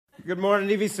Good morning,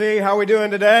 EVC. How are we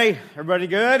doing today? Everybody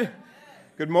good?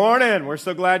 Good morning. We're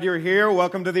so glad you're here.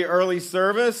 Welcome to the early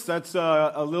service. That's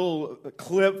a little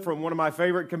clip from one of my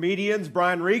favorite comedians,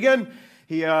 Brian Regan.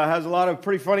 He has a lot of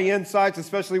pretty funny insights,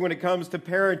 especially when it comes to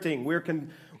parenting.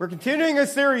 We're continuing a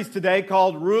series today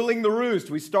called Ruling the Roost.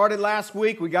 We started last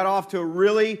week. We got off to a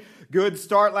really good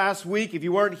start last week. If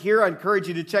you weren't here, I encourage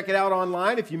you to check it out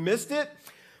online if you missed it.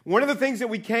 One of the things that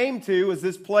we came to is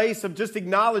this place of just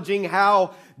acknowledging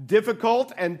how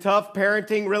difficult and tough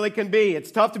parenting really can be.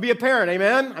 It's tough to be a parent,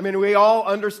 amen? I mean, we all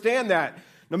understand that.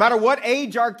 No matter what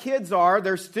age our kids are,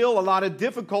 there's still a lot of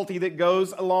difficulty that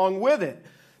goes along with it.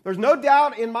 There's no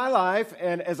doubt in my life,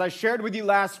 and as I shared with you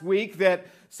last week, that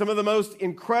some of the most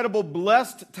incredible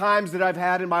blessed times that I've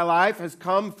had in my life has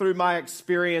come through my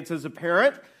experience as a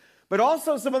parent. But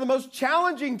also some of the most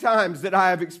challenging times that I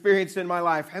have experienced in my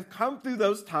life have come through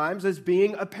those times as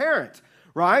being a parent,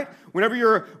 right? Whenever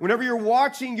you're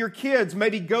watching your kids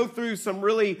maybe go through some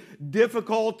really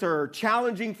difficult or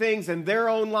challenging things in their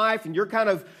own life, and you're kind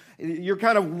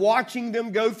of watching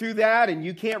them go through that, and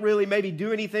you can't really maybe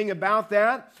do anything about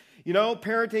that. You know,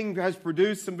 parenting has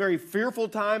produced some very fearful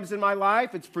times in my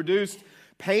life. It's produced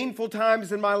painful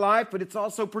times in my life, but it's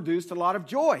also produced a lot of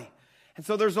joy. And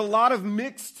so there's a lot of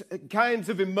mixed kinds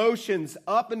of emotions,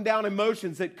 up and down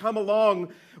emotions that come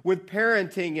along with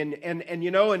parenting.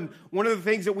 And one of the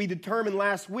things that we determined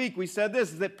last week, we said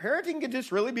this, is that parenting can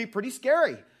just really be pretty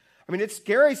scary. I mean, it's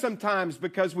scary sometimes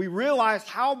because we realize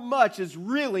how much is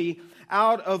really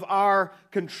out of our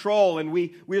control. And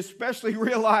we especially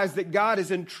realize that God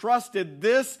has entrusted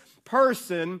this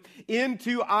person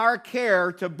into our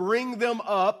care to bring them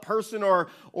up, person or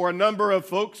a number of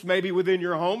folks maybe within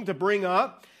your home to bring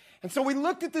up. And so we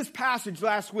looked at this passage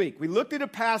last week. We looked at a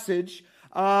passage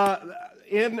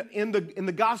in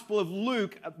the Gospel of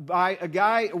Luke by a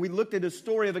guy. We looked at a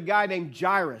story of a guy named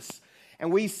Jairus.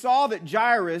 And we saw that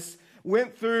Jairus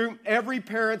went through every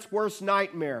parent's worst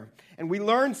nightmare. And we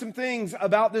learned some things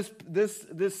about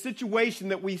this situation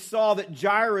that we saw that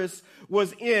Jairus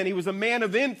was in. He was a man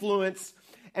of influence,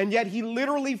 and yet he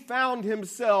literally found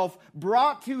himself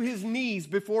brought to his knees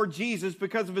before Jesus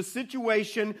because of a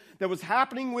situation that was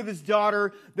happening with his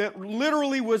daughter that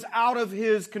literally was out of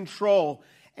his control.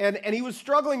 And he was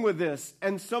struggling with this.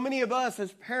 And so many of us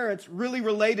as parents really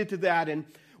related to that. And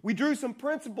we drew some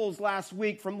principles last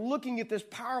week from looking at this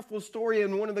powerful story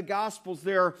in one of the Gospels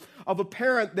there of a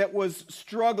parent that was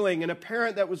struggling and a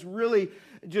parent that was really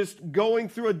just going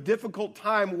through a difficult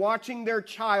time, watching their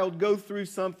child go through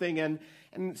something. And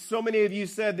so many of you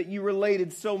said that you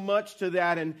related so much to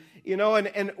that. And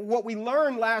what we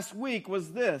learned last week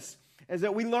was this, is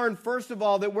that we learned, first of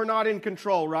all, that we're not in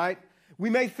control, right? We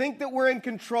may think that we're in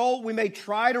control. We may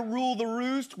try to rule the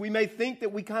roost. We may think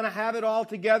that we kind of have it all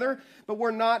together, but we're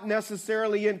not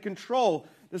necessarily in control.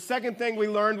 The second thing we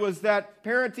learned was that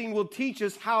parenting will teach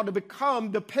us how to become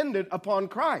dependent upon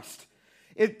Christ.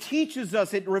 It teaches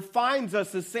us, it refines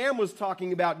us, as Sam was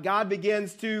talking about. God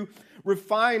begins to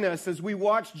refine us as we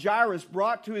watch Jairus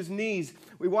brought to his knees.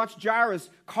 We watch Jairus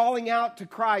calling out to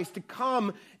Christ to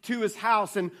come to his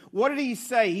house. And what did he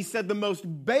say? He said the most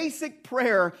basic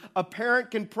prayer a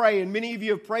parent can pray. And many of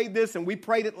you have prayed this, and we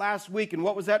prayed it last week. And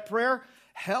what was that prayer?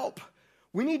 Help.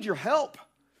 We need your help.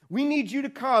 We need you to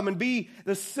come and be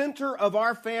the center of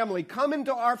our family. Come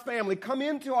into our family. Come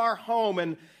into our home.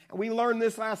 And we learned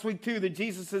this last week too, that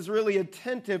Jesus is really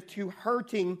attentive to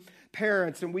hurting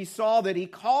parents. And we saw that he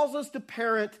calls us to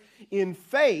parent in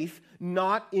faith,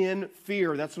 not in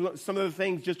fear. That's some of the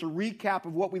things, just a recap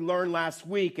of what we learned last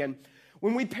week. And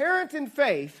when we parent in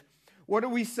faith, what do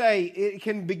we say? It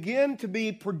can begin to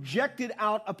be projected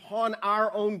out upon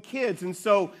our own kids. And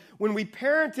so when we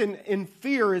parent in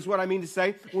fear is what I mean to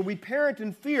say. When we parent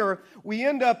in fear, we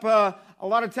end up a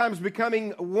lot of times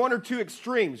becoming one or two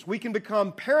extremes. We can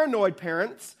become paranoid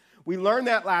parents. We learned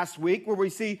that last week where we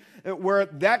see where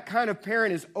that kind of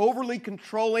parent is overly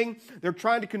controlling. They're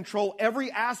trying to control every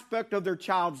aspect of their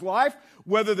child's life,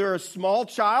 whether they're a small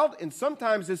child, and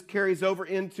sometimes this carries over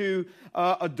into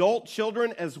adult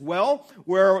children as well,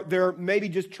 where they're maybe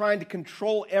just trying to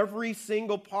control every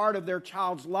single part of their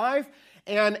child's life.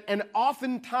 And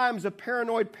oftentimes a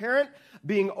paranoid parent,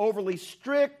 being overly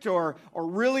strict or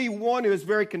really one who is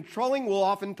very controlling, will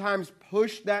oftentimes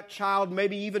push that child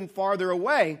maybe even farther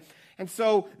away. And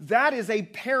so that is a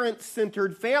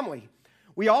parent-centered family.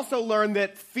 We also learn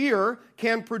that fear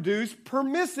can produce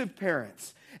permissive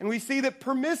parents. And we see that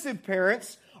permissive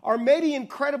parents are maybe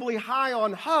incredibly high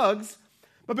on hugs,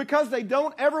 but because they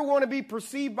don't ever want to be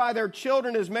perceived by their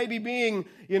children as maybe being,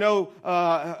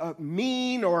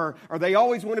 mean, or they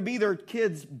always want to be their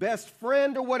kid's best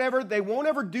friend or whatever, they won't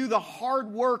ever do the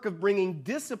hard work of bringing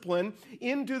discipline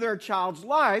into their child's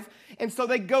life. And so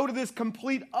they go to this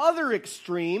complete other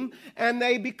extreme, and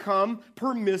they become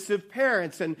permissive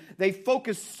parents. And they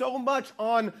focus so much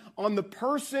on the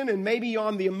person and maybe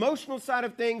on the emotional side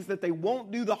of things that they won't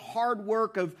do the hard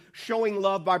work of showing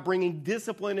love by bringing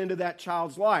discipline into that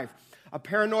child's life. A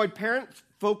paranoid parent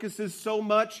focuses so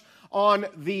much on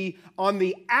the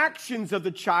actions of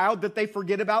the child that they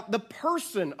forget about the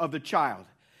person of the child.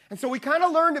 And so we kind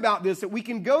of learned about this, that we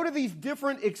can go to these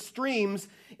different extremes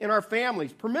in our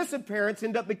families. Permissive parents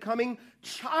end up becoming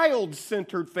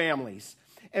child-centered families.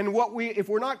 And if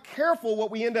we're not careful,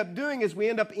 what we end up doing is we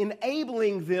end up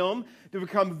enabling them to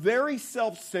become very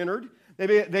self-centered.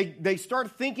 They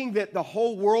start thinking that the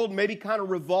whole world maybe kind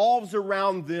of revolves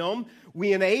around them.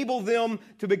 We enable them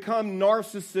to become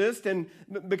narcissists, and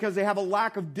because they have a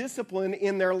lack of discipline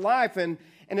in their life. And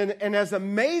as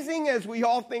amazing as we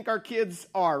all think our kids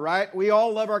are, right? We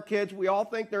all love our kids. We all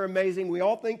think they're amazing. We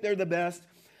all think they're the best.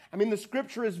 I mean, the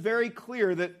Scripture is very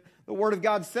clear that the Word of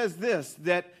God says this,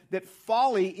 that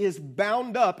folly is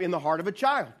bound up in the heart of a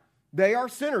child. They are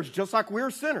sinners, just like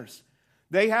we're sinners.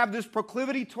 They have this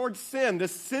proclivity towards sin,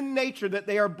 this sin nature that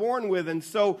they are born with.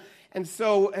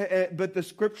 But the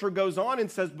Scripture goes on and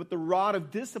says, but the rod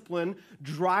of discipline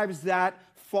drives that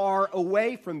far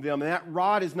away from them. And that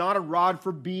rod is not a rod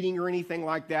for beating or anything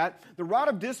like that. The rod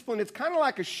of discipline, it's kind of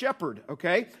like a shepherd,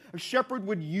 okay? A shepherd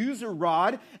would use a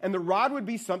rod, and the rod would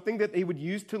be something that they would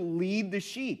use to lead the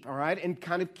sheep, all right? And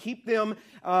kind of keep them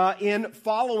in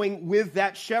following with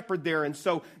that shepherd there. And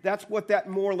so that's what that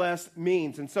more or less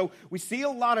means. And so we see a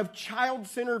lot of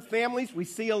child-centered families. We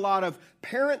see a lot of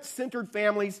parent-centered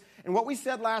families. And what we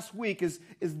said last week is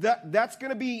that that's going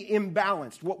to be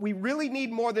imbalanced. What we really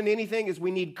need more than anything is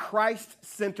we need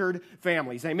Christ-centered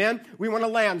families. Amen? We want to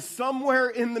land somewhere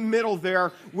in the middle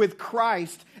there with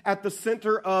Christ at the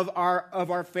center of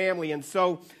our family. And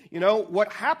so,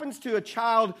 what happens to a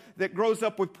child that grows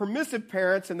up with permissive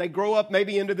parents and they grow up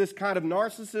maybe into this kind of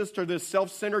narcissist or this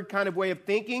self-centered kind of way of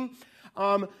thinking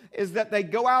is that they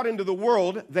go out into the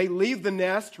world, they leave the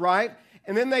nest, right?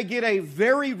 And then they get a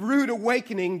very rude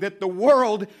awakening that the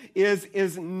world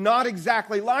is not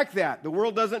exactly like that. The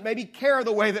world doesn't maybe care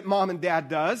the way that mom and dad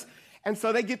does. And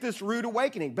so they get this rude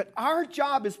awakening. But our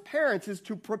job as parents is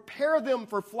to prepare them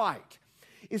for flight,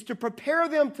 is to prepare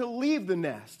them to leave the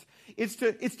nest. It's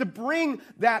to bring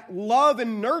that love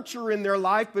and nurture in their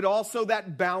life, but also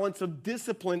that balance of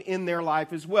discipline in their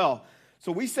life as well.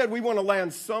 So we said we want to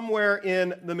land somewhere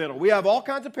in the middle. We have all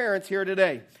kinds of parents here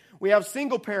today. We have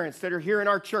single parents that are here in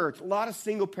our church. A lot of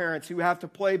single parents who have to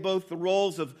play both the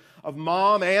roles of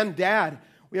mom and dad.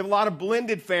 We have a lot of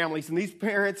blended families, and these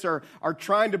parents are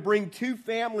trying to bring two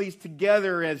families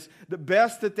together as the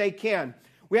best that they can.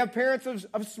 We have parents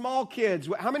of small kids.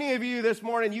 How many of you this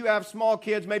morning, you have small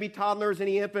kids, maybe toddlers,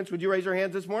 any infants? Would you raise your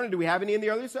hands this morning? Do we have any in the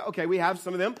other side? Okay, we have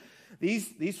some of them.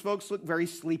 These folks look very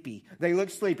sleepy. They look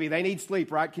sleepy. They need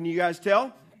sleep, right? Can you guys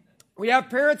tell? We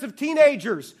have parents of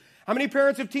teenagers. How many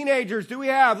parents of teenagers do we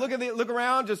have? Look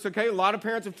around. Just okay. A lot of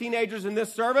parents of teenagers in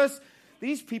this service.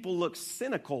 These people look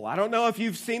cynical. I don't know if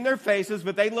you've seen their faces,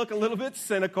 but they look a little bit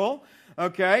cynical.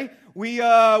 Okay. Do we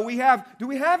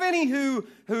have any who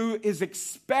is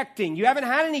expecting? You haven't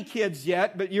had any kids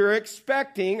yet, but you're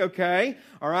expecting. Okay.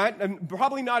 All right. And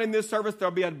probably not in this service.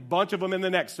 There'll be a bunch of them in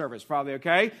the next service, probably.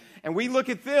 Okay. And we look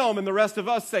at them, and the rest of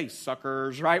us say,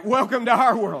 "Suckers!" Right? Welcome to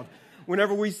our world.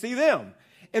 Whenever we see them.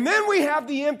 And then we have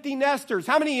the empty nesters.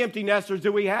 How many empty nesters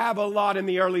do we have? A lot in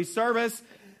the early service.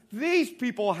 These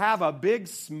people have a big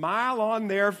smile on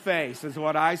their face is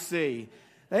what I see.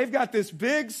 They've got this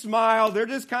big smile. They're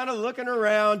just kind of looking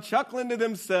around, chuckling to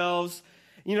themselves.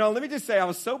 Let me just say, I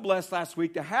was so blessed last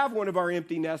week to have one of our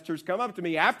empty nesters come up to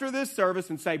me after this service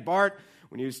and say, "Bart,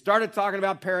 when you started talking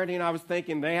about parenting, I was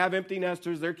thinking they have empty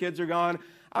nesters, their kids are gone.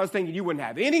 I was thinking you wouldn't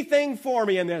have anything for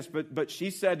me in this." But she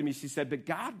said to me, but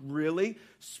God really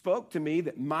spoke to me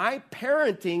that my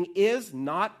parenting is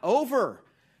not over.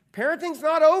 Parenting's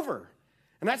not over.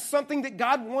 And that's something that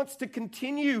God wants to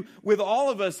continue with all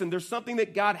of us. And there's something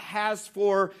that God has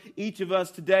for each of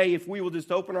us today if we will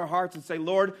just open our hearts and say,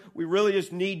 "Lord, we really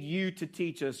just need you to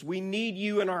teach us. We need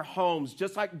you in our homes."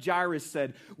 Just like Jairus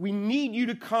said, we need you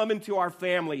to come into our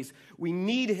families. We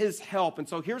need his help. And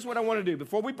so here's what I want to do.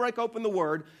 Before we break open the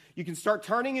word, you can start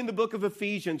turning in the book of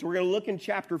Ephesians. We're going to look in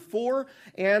chapter 4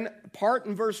 and part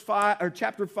in verse 5, or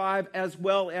chapter 5, as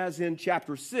well as in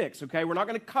chapter 6. Okay, we're not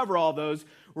going to cover all those.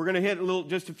 We're going to hit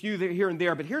just a few here and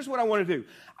there, but here's what I want to do.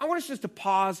 I want us just to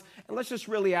pause, and let's just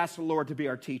really ask the Lord to be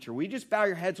our teacher. Will you just bow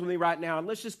your heads with me right now, and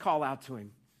let's just call out to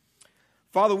him.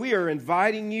 Father, we are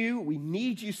inviting you. We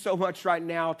need you so much right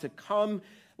now to come,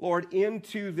 Lord,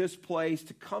 into this place,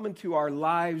 to come into our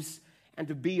lives and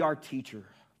to be our teacher.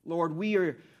 Lord, we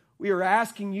are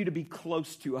asking you to be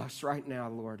close to us right now,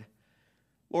 Lord.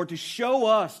 Lord, to show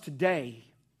us today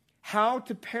how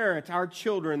to parent our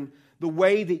children the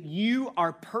way that you,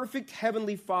 our perfect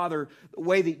Heavenly Father, the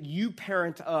way that you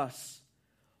parent us.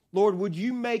 Lord, would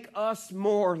you make us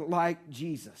more like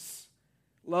Jesus?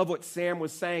 Love what Sam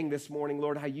was saying this morning,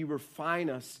 Lord, how you refine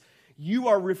us. You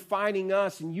are refining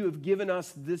us, and you have given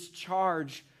us this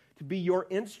charge to be your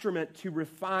instrument to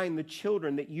refine the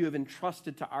children that you have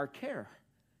entrusted to our care.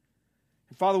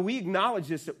 And Father, we acknowledge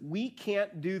this, that we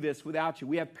can't do this without you.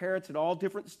 We have parents at all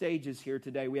different stages here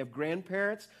today. We have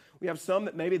grandparents. We have some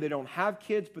that maybe they don't have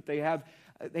kids, but they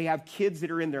have kids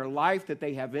that are in their life that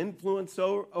they have influence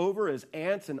over as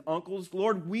aunts and uncles.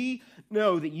 Lord, we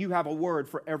know that you have a word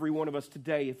for every one of us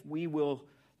today if we will,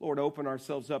 Lord, open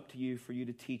ourselves up to you for you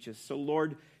to teach us. So,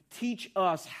 Lord, teach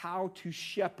us how to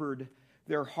shepherd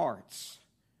their hearts,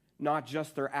 not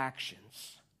just their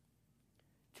actions.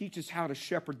 Teach us how to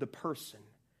shepherd the person.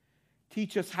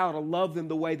 Teach us how to love them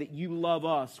the way that you love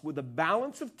us, with a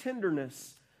balance of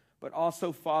tenderness, but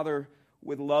also, Father,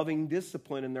 with loving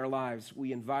discipline in their lives.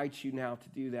 We invite you now to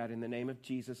do that in the name of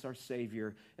Jesus, our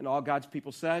Savior. And all God's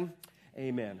people said,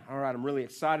 amen. All right, I'm really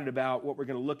excited about what we're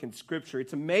going to look in Scripture.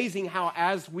 It's amazing how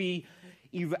as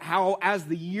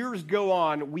the years go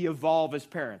on, we evolve as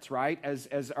parents, right?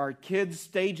 As our kids'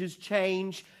 stages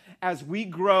change, as we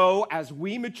grow, as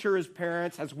we mature as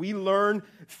parents, as we learn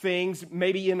things,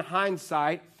 maybe in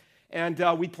hindsight. And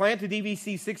we planted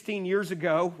EVC 16 years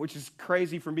ago, which is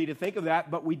crazy for me to think of that,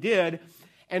 but we did.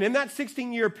 And in that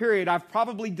 16-year period, I've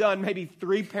probably done maybe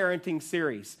 3 parenting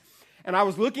series. And I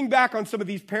was looking back on some of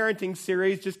these parenting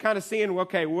series, just kind of seeing,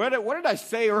 okay, what did I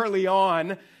say early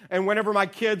on and whenever my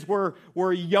kids were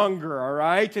younger, all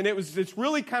right? And it's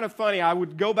really kind of funny. I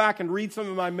would go back and read some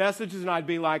of my messages, and I'd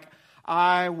be like,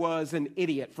 I was an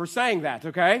idiot for saying that,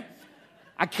 okay?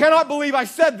 I cannot believe I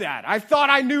said that. I thought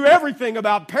I knew everything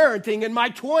about parenting in my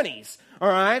 20s, all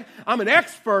right? I'm an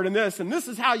expert in this, and this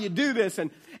is how you do this.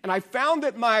 And I found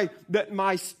that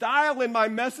my style in my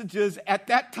messages at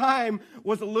that time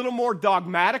was a little more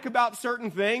dogmatic about certain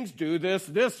things. Do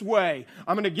this way.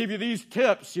 I'm going to give you these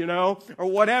tips, or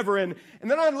whatever. And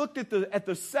then I looked at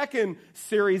the second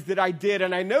series that I did,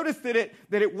 and I noticed that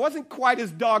it wasn't quite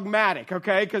as dogmatic,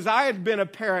 okay? Because I had been a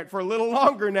parent for a little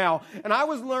longer now, and I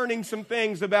was learning some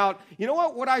things about,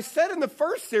 what I said in the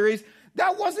first series,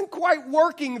 that wasn't quite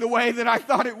working the way that I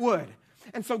thought it would.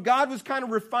 And so God was kind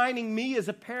of refining me as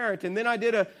a parent. And then I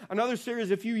did another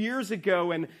series a few years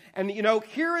ago. And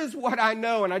here is what I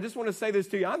know. And I just want to say this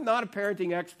to you. I'm not a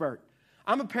parenting expert.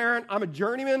 I'm a parent. I'm a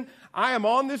journeyman. I am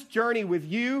on this journey with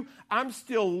you. I'm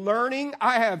still learning.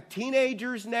 I have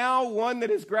teenagers now, one that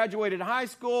has graduated high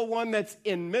school, one that's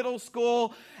in middle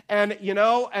school. And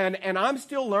I'm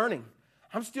still learning.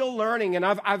 I'm still learning. And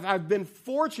I've been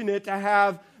fortunate to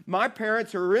have my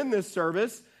parents who are in this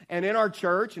service and in our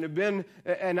church, and have been,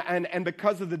 and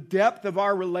because of the depth of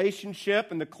our relationship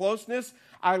and the closeness,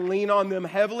 I lean on them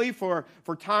heavily for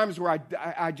times where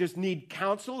I just need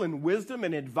counsel and wisdom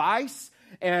and advice,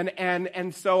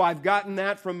 and so I've gotten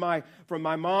that from my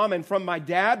mom and from my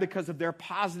dad because of their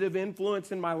positive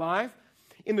influence in my life.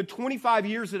 In the 25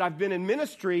 years that I've been in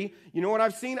ministry, you know what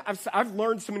I've seen? I've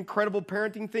learned some incredible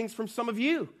parenting things from some of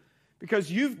you,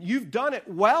 because you've done it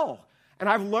well. And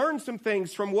I've learned some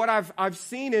things from what I've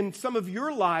seen in some of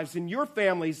your lives and your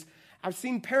families. I've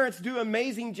seen parents do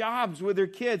amazing jobs with their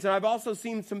kids. And I've also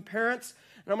seen some parents,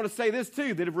 and I'm going to say this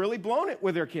too, that have really blown it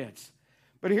with their kids.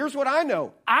 But here's what I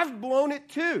know. I've blown it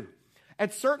too.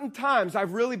 At certain times,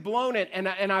 I've really blown it, and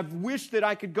I've wished that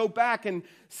I could go back and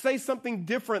say something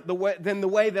different than the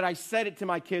way that I said it to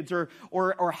my kids,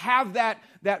 or have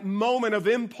that moment of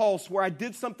impulse where I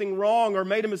did something wrong or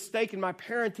made a mistake in my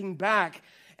parenting back.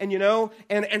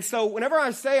 And so whenever I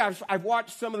say I've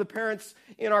watched some of the parents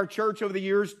in our church over the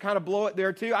years kind of blow it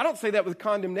there too, I don't say that with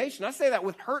condemnation. I say that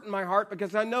with hurt in my heart,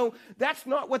 because I know that's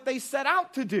not what they set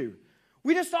out to do.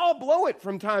 We just all blow it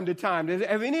from time to time.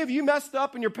 Have any of you messed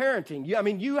up in your parenting?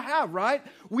 You have, right?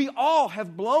 We all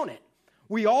have blown it.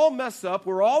 We all mess up.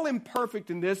 We're all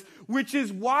imperfect in this, which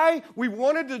is why we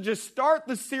wanted to just start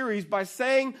the series by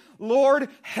saying, Lord,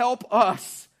 help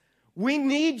us. We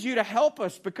need you to help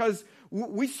us, because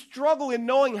we struggle in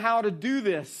knowing how to do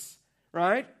this,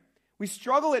 right? We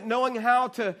struggle at knowing how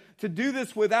to do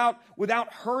this without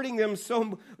hurting them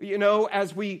so,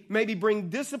 as we maybe bring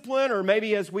discipline, or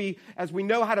maybe as we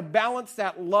know how to balance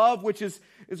that love, which is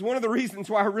one of the reasons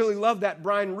why I really love that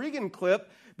Brian Regan clip,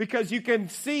 because you can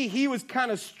see he was kind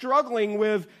of struggling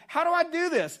with, how do I do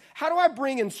this? How do I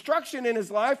bring instruction in his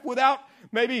life without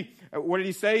maybe, what did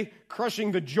he say?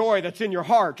 Crushing the joy that's in your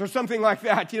heart or something like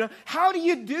that. How do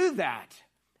you do that?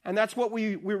 And that's what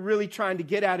we're really trying to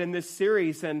get at in this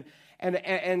series. And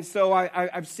so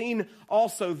I've seen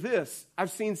also this. I've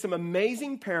seen some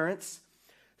amazing parents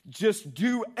just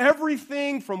do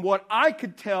everything from what I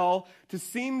could tell to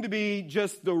seem to be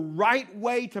just the right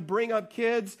way to bring up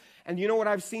kids. And you know what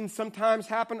I've seen sometimes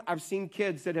happen? I've seen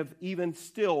kids that have even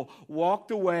still walked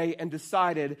away and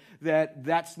decided that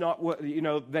that's not what, they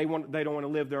don't want to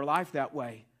live their life that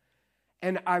way.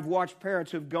 And I've watched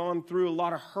parents who have gone through a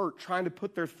lot of hurt trying to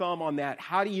put their thumb on that.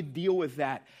 How do you deal with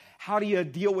that? How do you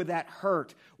deal with that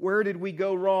hurt? Where did we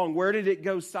go wrong? Where did it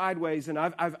go sideways? And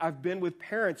I've been with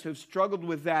parents who have struggled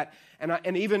with that,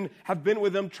 and even have been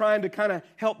with them trying to kind of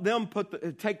help them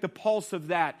take the pulse of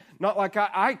that. Not like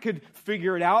I could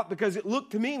figure it out, because it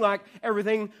looked to me like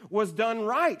everything was done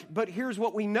right. But here's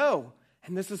what we know.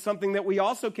 And this is something that we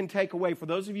also can take away for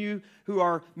those of you who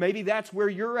are, maybe that's where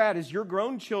you're at, is your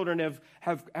grown children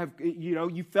have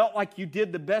you felt like you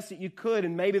did the best that you could,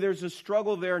 and maybe there's a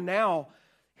struggle there now.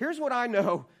 Here's what I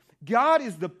know. God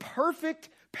is the perfect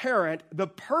parent, the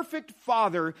perfect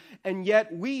father, and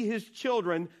yet we, his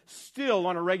children, still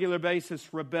on a regular basis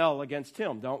rebel against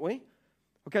him, don't we?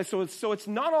 Okay, so it's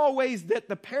not always that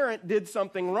the parent did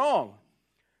something wrong.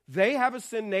 They have a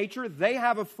sin nature. They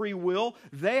have a free will.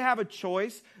 They have a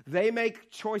choice. They make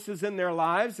choices in their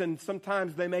lives, and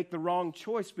sometimes they make the wrong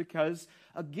choice because,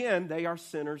 again, they are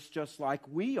sinners just like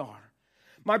we are.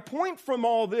 My point from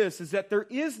all this is that there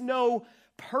is no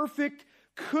perfect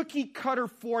cookie-cutter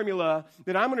formula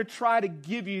that I'm going to try to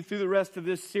give you through the rest of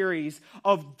this series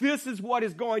of this is what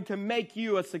is going to make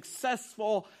you a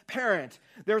successful parent.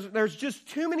 There's just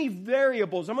too many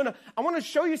variables. I want to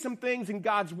show you some things in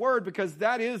God's Word, because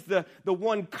that is the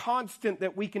one constant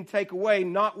that we can take away,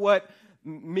 not what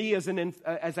me as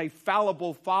a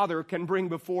fallible father can bring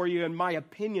before you and my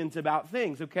opinions about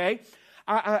things, okay?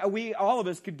 We all of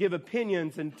us could give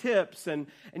opinions and tips, and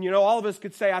all of us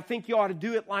could say, I think you ought to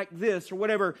do it like this or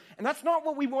whatever. And that's not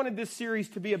what we wanted this series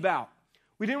to be about.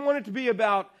 We didn't want it to be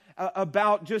about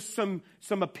just some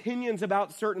opinions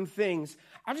about certain things.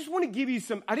 I just want to give you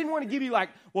I didn't want to give you like,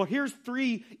 well, here's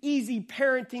 3 easy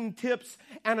parenting tips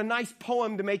and a nice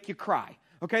poem to make you cry.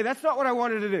 Okay, that's not what I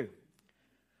wanted to do.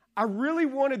 I really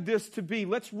wanted this to be,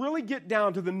 let's really get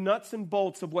down to the nuts and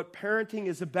bolts of what parenting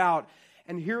is about.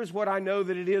 And here's what I know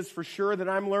that it is for sure that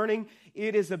I'm learning.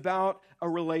 It is about a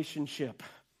relationship.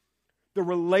 The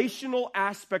relational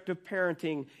aspect of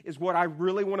parenting is what I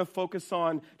really want to focus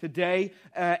on today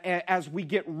as we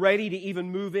get ready to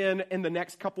even move in the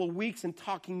next couple of weeks and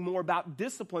talking more about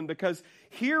discipline, because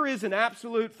here is an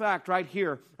absolute fact right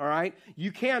here, all right?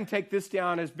 You can take this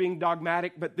down as being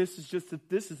dogmatic, but this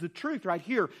is the truth right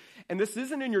here. And this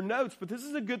isn't in your notes, but this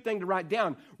is a good thing to write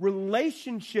down.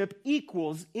 Relationship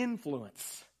equals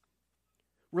influence.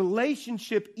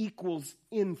 Relationship equals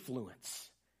influence.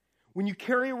 When you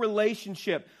carry a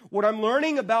relationship, what I'm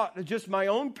learning about just my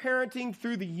own parenting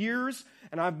through the years,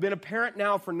 and I've been a parent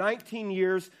now for 19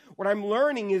 years, what I'm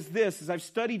learning is this, as I've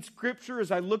studied Scripture,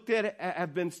 as I looked at it,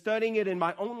 I've been studying it in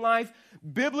my own life,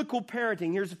 biblical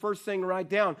parenting, here's the first thing to write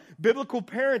down. Biblical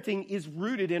parenting is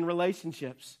rooted in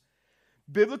relationships.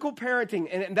 Biblical parenting,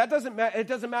 and that doesn't matter, it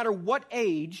doesn't matter what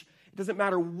age,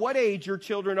 your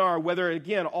children are, whether,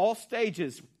 again, all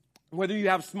stages, whether you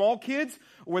have small kids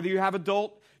or whether you have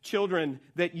adult children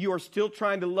that you are still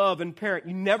trying to love and parent.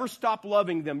 You never stop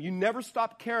loving them. You never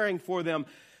stop caring for them.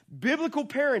 Biblical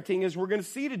parenting, as we're going to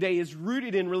see today, is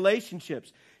rooted in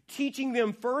relationships. Teaching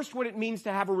them first what it means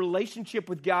to have a relationship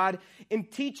with God,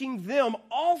 and teaching them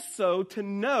also to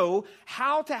know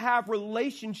how to have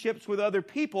relationships with other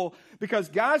people. Because,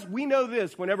 guys, we know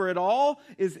this, whenever it all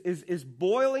is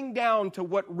boiling down to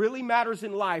what really matters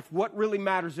in life, what really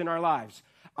matters in our lives?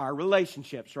 Our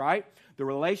relationships, right? The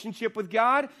relationship with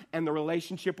God and the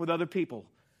relationship with other people.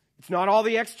 It's not all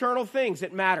the external things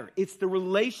that matter. It's the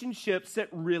relationships that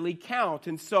really count.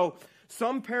 And so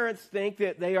some parents think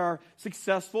that they are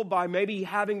successful by maybe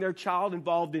having their child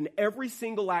involved in every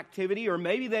single activity, or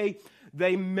maybe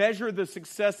they measure the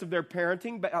success of their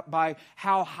parenting by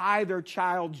how high their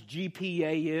child's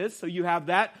GPA is. So you have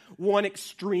that one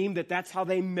extreme, that's how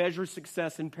they measure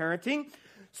success in parenting.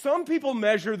 Some people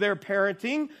measure their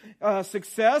parenting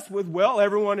success with, well,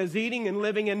 everyone is eating and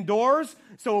living indoors,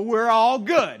 so we're all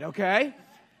good, okay?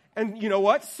 And you know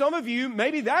what? Some of you,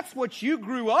 maybe that's what you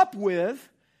grew up with,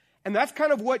 and that's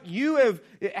kind of what you have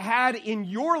had in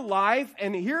your life.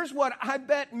 And here's what I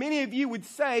bet many of you would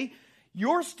say: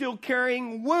 you're still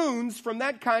carrying wounds from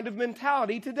that kind of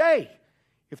mentality today.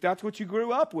 If that's what you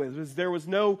grew up with, there was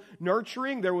no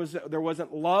nurturing, there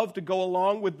wasn't love to go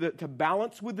along with to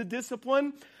balance with the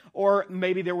discipline, or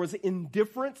maybe there was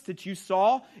indifference that you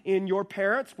saw in your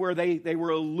parents where they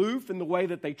were aloof in the way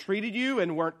that they treated you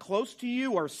and weren't close to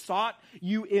you or sought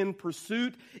you in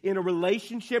pursuit in a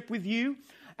relationship with you.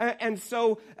 And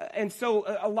so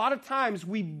a lot of times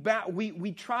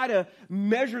we try to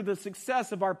measure the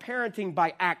success of our parenting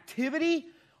by activity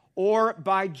or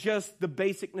by just the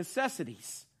basic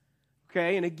necessities.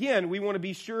 Okay, and again, we want to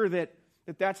be sure that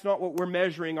that's not what we're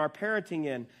measuring our parenting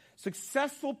in.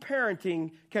 Successful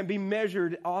parenting can be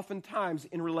measured oftentimes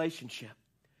in relationships.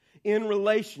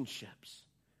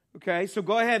 Okay, so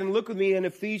go ahead and look with me in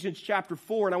Ephesians chapter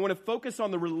 4, and I want to focus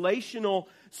on the relational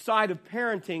side of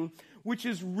parenting, which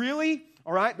is really,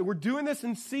 all right, we're doing this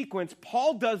in sequence.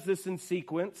 Paul does this in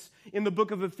sequence in the book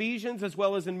of Ephesians as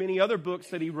well as in many other books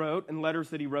that he wrote and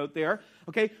letters that he wrote there.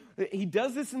 Okay, he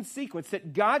does this in sequence,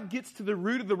 that God gets to the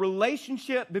root of the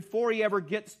relationship before he ever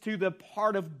gets to the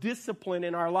part of discipline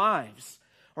in our lives.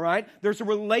 All right, there's a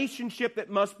relationship that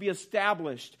must be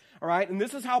established. All right, and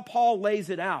this is how Paul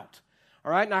lays it out.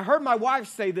 All right, and I heard my wife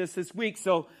say this week,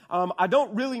 so I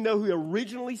don't really know who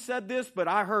originally said this, but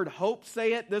I heard Hope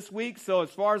say it this week, so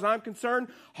as far as I'm concerned,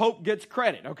 Hope gets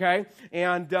credit, okay?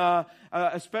 And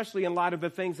especially in light of the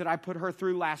things that I put her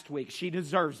through last week. She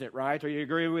deserves it, right? Or you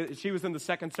agree with it? She was in the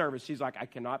second service. She's like, I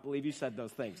cannot believe you said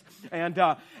those things. And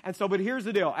so, but here's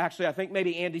the deal. Actually, I think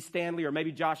maybe Andy Stanley or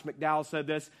maybe Josh McDowell said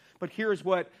this, but here's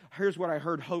what I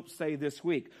heard Hope say this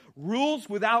week. Rules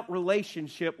without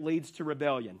relationship leads to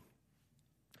rebellion.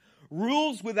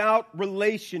 Rules without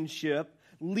relationship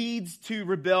leads to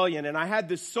rebellion. And I had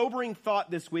this sobering thought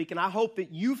this week, and I hope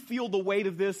that you feel the weight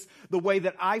of this the way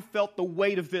that I felt the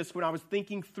weight of this when I was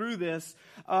thinking through this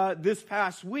this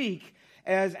past week.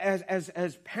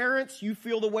 As parents, you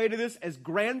feel the weight of this. As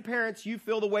grandparents, you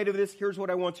feel the weight of this. Here's what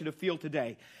I want you to feel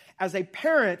today. As a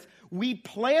parent, we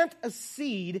plant a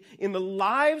seed in the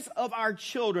lives of our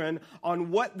children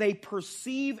on what they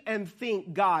perceive and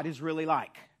think God is really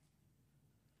like.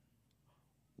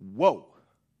 Whoa.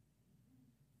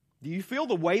 Do you feel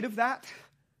the weight of that?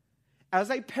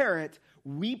 As a parent,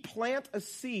 we plant a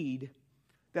seed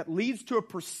that leads to a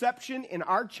perception in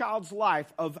our child's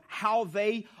life of how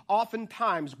they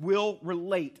oftentimes will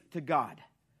relate to God.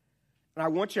 And I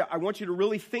want you to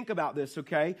really think about this,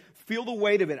 okay? Feel the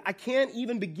weight of it. I can't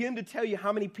even begin to tell you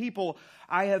how many people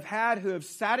I have had who have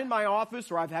sat in my office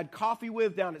or I've had coffee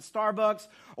with down at Starbucks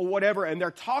or whatever, and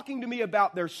they're talking to me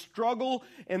about their struggle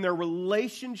and their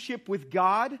relationship with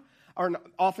God, or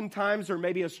oftentimes, or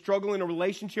maybe a struggle in a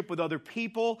relationship with other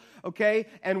people, okay?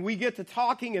 And we get to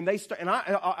talking, and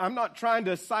I'm not trying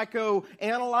to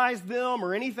psychoanalyze them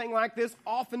or anything like this.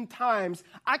 Oftentimes,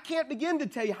 I can't begin to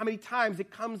tell you how many times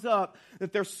it comes up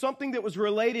that there's something that was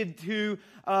related to,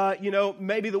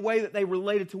 maybe the way that they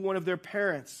related to one of their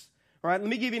parents. All right, let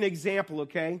me give you an example,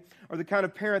 okay, or the kind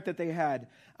of parent that they had.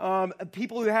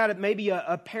 People who had maybe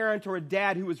a parent or a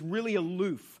dad who was really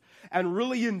aloof and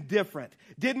really indifferent,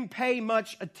 didn't pay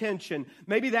much attention.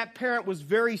 Maybe that parent was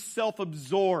very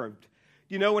self-absorbed.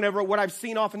 You know, what I've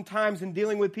seen oftentimes in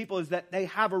dealing with people is that they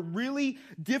have a really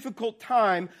difficult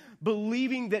time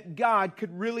believing that God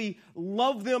could really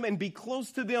love them and be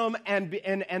close to them,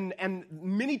 and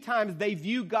many times they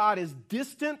view God as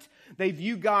distant. They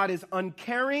view God as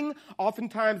uncaring.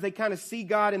 Oftentimes they kind of see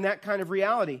God in that kind of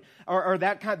reality, or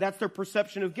that's their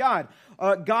perception of God.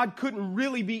 God couldn't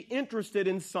really be interested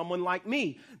in someone like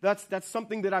me. That's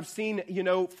something that I've seen,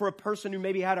 for a person who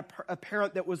maybe had a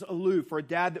parent that was aloof or a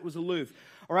dad that was aloof.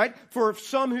 All right? For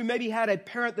some who maybe had a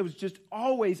parent that was just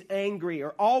always angry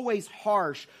or always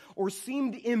harsh or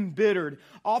seemed embittered,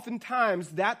 oftentimes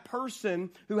that person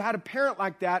who had a parent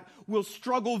like that will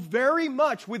struggle very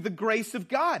much with the grace of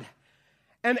God.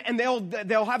 And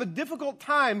they'll have a difficult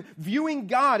time viewing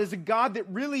God as a God that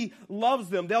really loves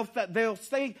them. They'll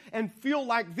say and feel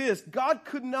like this: God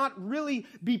could not really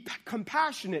be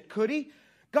compassionate, could he?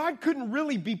 God couldn't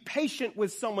really be patient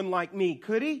with someone like me,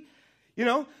 could he?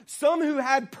 Some who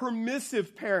had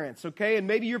permissive parents, okay, and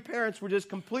maybe your parents were just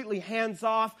completely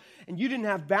hands-off and you didn't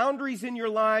have boundaries in your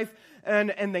life,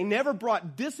 and they never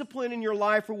brought discipline in your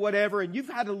life or whatever, and you've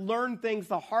had to learn things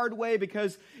the hard way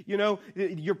because,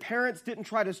 your parents didn't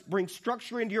try to bring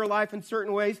structure into your life in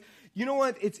certain ways. You know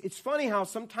what? It's funny how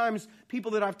sometimes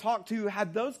people that I've talked to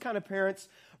had those kind of parents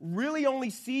really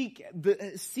only see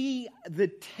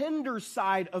the tender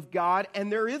side of God,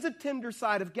 and there is a tender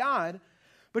side of God.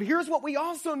 But here's what we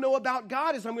also know about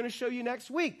God, as I'm going to show you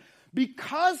next week.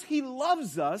 Because He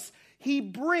loves us, He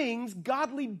brings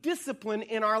godly discipline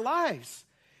in our lives.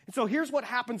 And so here's what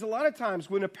happens a lot of times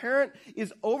when a parent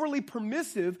is overly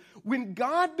permissive. When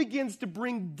God begins to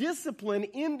bring discipline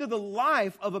into the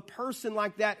life of a person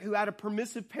like that who had a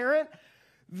permissive parent,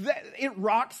 it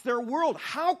rocks their world.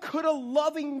 How could a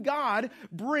loving God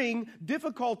bring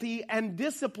difficulty and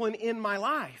discipline in my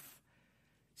life?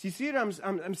 So you see what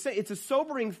I'm saying? It's a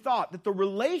sobering thought that the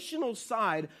relational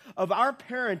side of our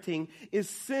parenting is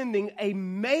sending a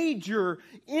major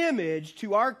image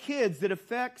to our kids that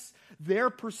affects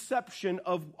their perception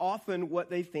of often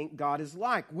what they think God is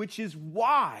like, which is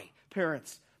why,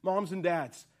 parents, moms and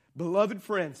dads, beloved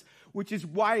friends, which is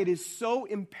why it is so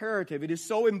imperative, it is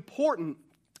so important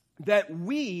that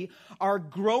we are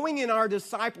growing in our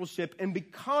discipleship and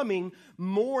becoming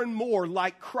more and more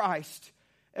like Christ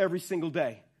every single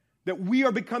day. That we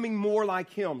are becoming more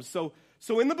like Him. So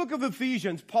in the book of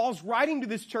Ephesians, Paul's writing to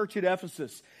this church at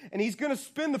Ephesus, and he's going to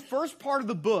spend the first part of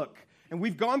the book, and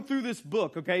we've gone through this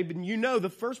book, okay? But you know the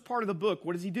first part of the book,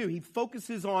 what does he do? He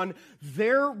focuses on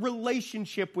their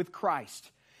relationship with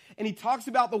Christ. And he talks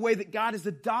about the way that God has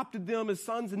adopted them as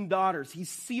sons and daughters. He's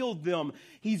sealed them.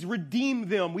 He's redeemed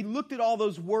them. We looked at all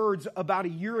those words about a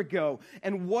year ago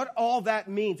and what all that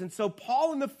means. And so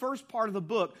Paul in the first part of the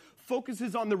book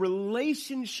focuses on the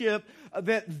relationship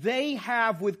that they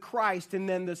have with Christ. And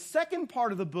then the second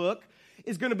part of the book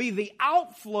is going to be the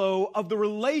outflow of the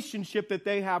relationship that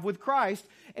they have with Christ.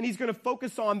 And he's going to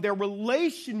focus on their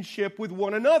relationship with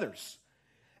one another.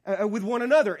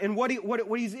 And what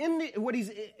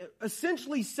he's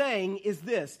essentially saying is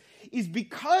this, is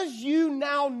because you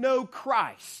now know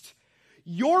Christ,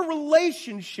 your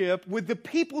relationship with the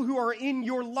people who are in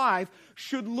your life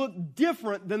should look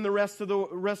different than the rest of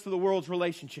the world's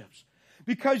relationships.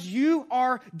 Because you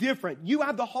are different. You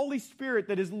have the Holy Spirit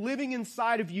that is living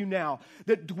inside of you now,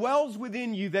 that dwells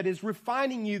within you, that is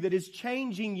refining you, that is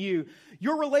changing you.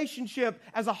 Your relationship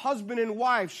as a husband and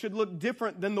wife should look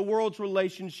different than the world's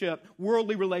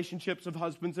worldly relationships of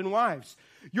husbands and wives.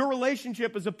 Your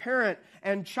relationship as a parent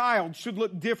and child should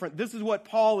look different. This is what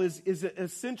Paul is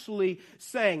essentially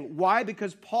saying. Why?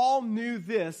 Because Paul knew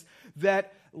this,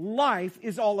 that life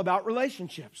is all about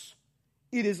relationships.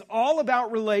 It is all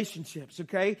about relationships,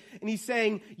 okay? And he's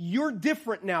saying, you're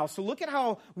different now. So look at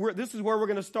how this is where we're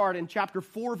going to start in chapter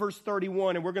 4, verse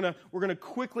 31. And we're going to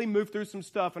quickly move through some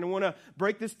stuff. And I want to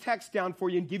break this text down for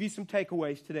you and give you some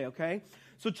takeaways today, okay?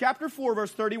 So chapter 4,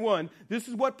 verse 31, this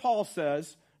is what Paul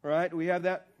says. All right, do we have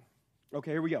that?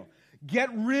 Okay, here we go. Get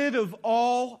rid of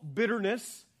all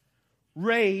bitterness,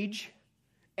 rage,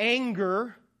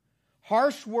 anger,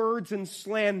 harsh words, and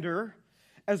slander,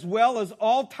 as well as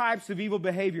all types of evil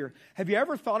behavior. Have you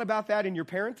ever thought about that in your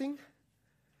parenting?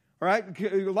 All right?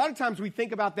 A lot of times we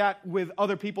think about that with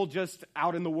other people just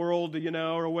out in the world,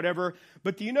 or whatever.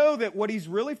 But do you know that what he's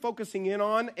really focusing in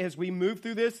on as we move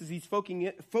through this is he's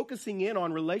focusing in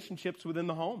on relationships within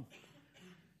the home.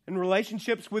 And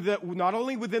relationships not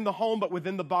only within the home, but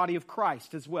within the body of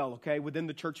Christ as well, okay? Within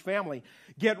the church family.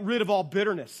 Get rid of all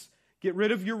bitterness. Get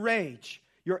rid of your rage,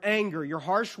 your anger, your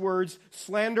harsh words,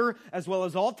 slander, as well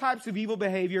as all types of evil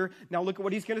behavior. Now look at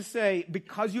what he's going to say.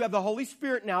 Because you have the Holy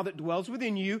Spirit now that dwells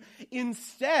within you,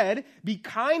 instead be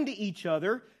kind to each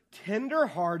other,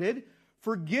 tender-hearted,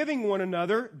 forgiving one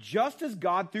another, just as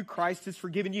God through Christ has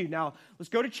forgiven you. Now, let's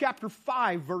go to chapter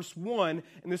 5, verse 1,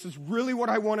 and this is really what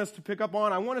I want us to pick up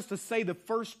on. I want us to say the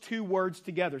first two words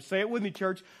together. Say it with me,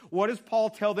 church. What does Paul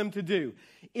tell them to do?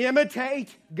 Imitate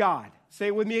God. Say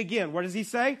it with me again. What does he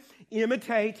say?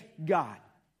 Imitate God.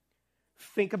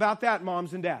 Think about that,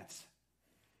 moms and dads.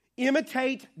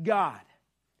 Imitate God,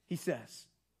 he says.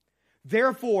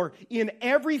 Therefore, in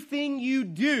everything you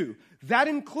do, that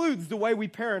includes the way we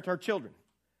parent our children.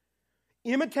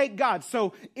 Imitate God.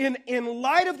 So in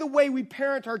light of the way we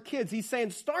parent our kids, he's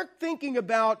saying start thinking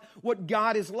about what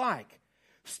God is like.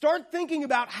 Start thinking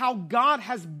about how God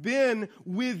has been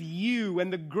with you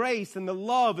and the grace and the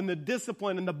love and the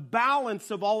discipline and the balance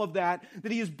of all of that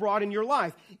he has brought in your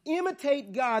life.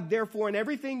 Imitate God, therefore, in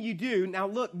everything you do. Now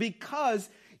look, because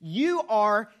you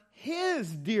are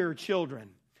His dear children.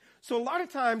 So a lot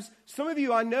of times, some of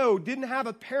you I know didn't have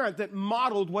a parent that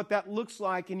modeled what that looks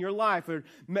like in your life. Or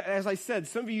as I said,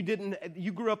 some of you didn't.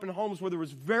 You grew up in homes where there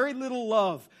was very little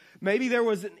love. Maybe there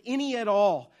wasn't any at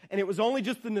all. And it was only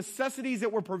just the necessities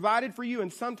that were provided for you.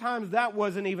 And sometimes that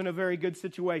wasn't even a very good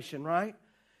situation, right?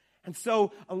 And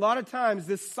so a lot of times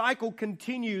this cycle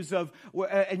continues of,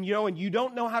 and you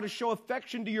don't know how to show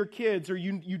affection to your kids, or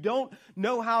you don't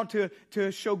know how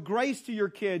to show grace to your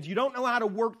kids. You don't know how to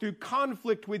work through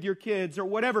conflict with your kids or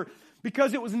whatever,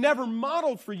 because it was never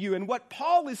modeled for you. And what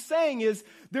Paul is saying is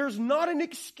there's not an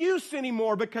excuse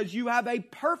anymore, because you have a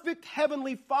perfect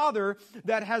heavenly Father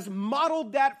that has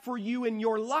modeled that for you in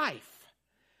your life.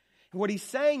 And what he's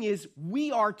saying is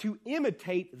we are to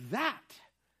imitate that.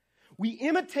 We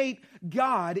imitate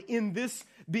God in this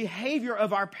behavior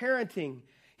of our parenting.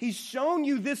 He's shown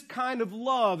you this kind of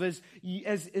love as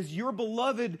your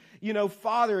beloved,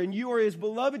 Father, and you are His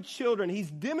beloved children. He's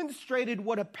demonstrated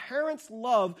what a parent's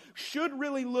love should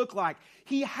really look like.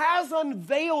 He has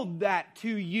unveiled that to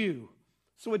you.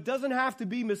 So it doesn't have to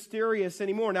be mysterious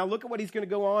anymore. Now look at what he's going to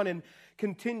go on and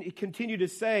continue to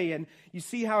say. And you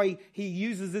see how he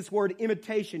uses this word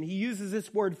imitation. He uses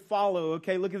this word follow.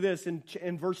 Okay, look at this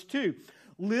in verse 2.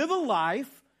 Live a life,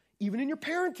 even in your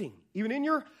parenting, even in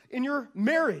your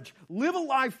marriage. Live a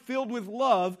life filled with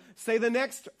love. Say the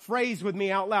next phrase with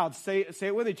me out loud. Say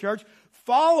it with me, church.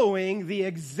 Following the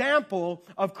example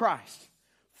of Christ.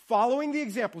 Following the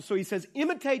example. So he says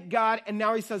imitate God, and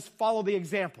now he says follow the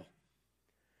example.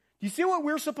 You see what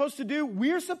we're supposed to do?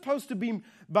 We're supposed to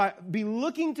be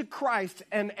looking to Christ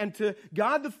and to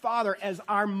God the Father as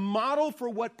our model for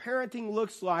what parenting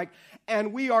looks like,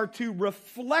 and we are to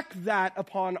reflect that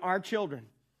upon our children.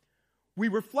 We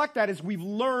reflect that as we've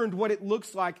learned what it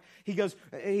looks like. He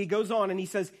goes on and he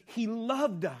says, He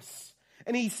loved us.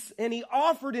 And he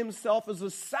offered Himself as a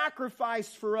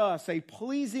sacrifice for us, a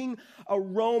pleasing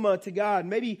aroma to God.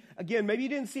 Maybe you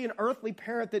didn't see an earthly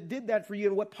parent that did that for you,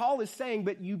 and what Paul is saying,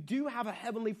 but you do have a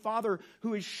heavenly Father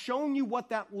who has shown you what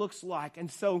that looks like. And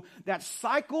so that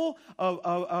cycle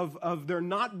of there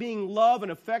not being love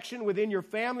and affection within your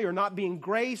family, or not being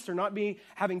grace, or not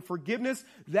having forgiveness,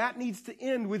 that needs to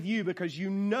end with you, because you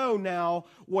know now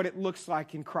what it looks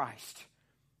like in Christ.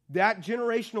 That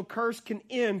generational curse can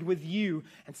end with you.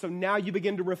 And so now you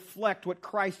begin to reflect what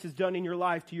Christ has done in your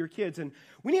life to your kids. And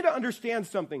we need to understand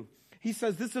something. He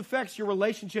says this affects your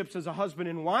relationships as a husband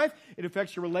and wife. It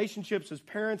affects your relationships as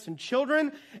parents and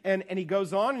children. And he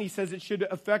goes on and he says it should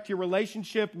affect your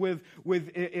relationship with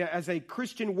as a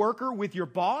Christian worker with your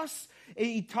boss.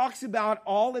 He talks about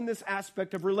all in this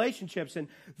aspect of relationships. And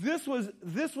this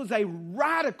was a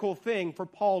radical thing for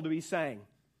Paul to be saying.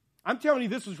 I'm telling you,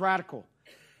 this was radical.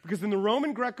 Because in the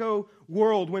Roman Greco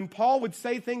world, when Paul would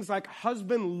say things like,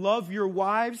 husband, love your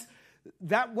wives,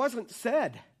 that wasn't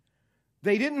said.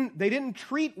 They didn't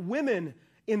treat women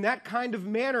in that kind of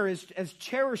manner as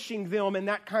cherishing them in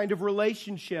that kind of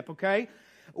relationship, okay?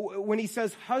 When he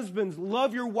says, husbands,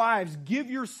 love your wives, give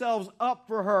yourselves up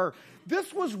for her.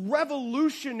 This was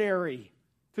revolutionary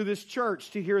to this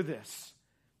church to hear this,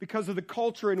 because of the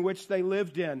culture in which they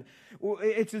lived in.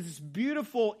 It's this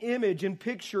beautiful image and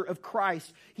picture of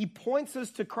Christ. He points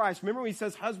us to Christ. Remember when he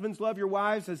says, husbands, love your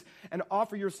wives and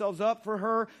offer yourselves up for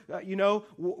her,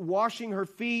 washing her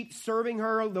feet, serving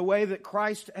her the way that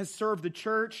Christ has served the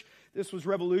church. This was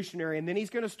revolutionary. And then he's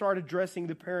going to start addressing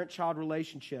the parent-child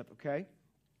relationship, okay?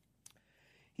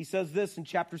 He says this in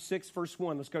chapter 6, verse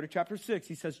 1. Let's go to chapter 6.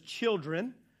 He says,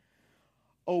 children,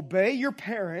 obey your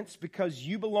parents because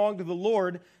you belong to the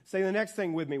Lord. Say the next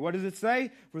thing with me. What does it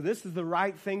say? For this is the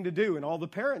right thing to do. And all the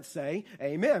parents say,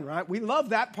 amen, right? We love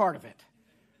that part of it.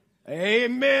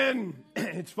 Amen.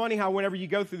 It's funny how whenever you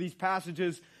go through these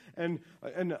passages and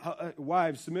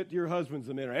wives, submit to your husbands,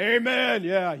 amen.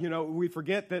 Yeah, we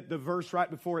forget that the verse right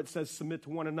before it says submit to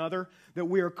one another, that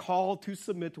we are called to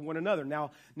submit to one another.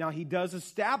 Now he does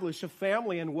establish a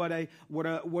family and what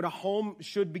a home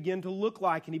should begin to look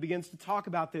like, and he begins to talk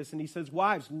about this, and he says,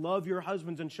 wives, love your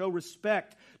husbands and show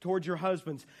respect towards your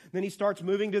husbands. Then he starts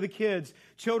moving to the kids.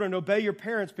 Children, obey your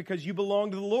parents because you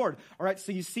belong to the Lord. All right,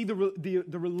 so you see the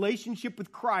relationship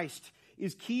with Christ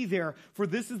is key there, for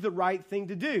this is the right thing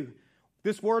to do.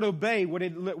 This word obey,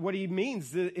 what he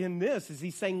means in this is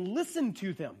he's saying listen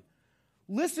to them.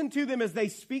 Listen to them as they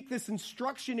speak this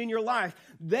instruction in your life.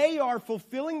 They are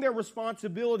fulfilling their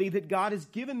responsibility that God has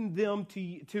given them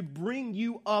to bring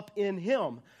you up in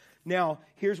Him. Now,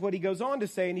 here's what he goes on to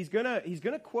say, and he's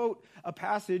gonna quote a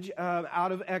passage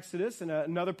out of Exodus and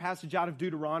another passage out of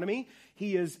Deuteronomy.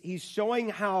 He's showing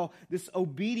how this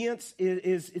obedience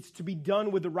is to be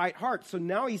done with the right heart. So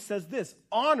now he says this: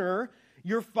 honor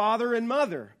your father and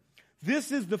mother.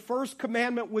 This is the first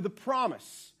commandment with a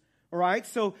promise. All right,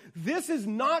 so this is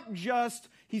not just,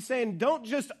 he's saying, don't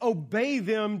just obey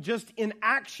them just in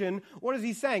action. What is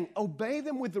he saying? Obey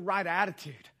them with the right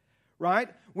attitude. Right?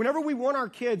 Whenever we want our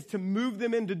kids to move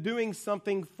them into doing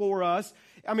something for us,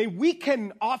 I mean, we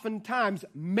can oftentimes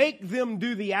make them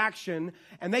do the action,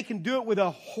 and they can do it with a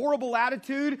horrible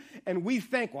attitude, and we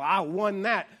think, well, I won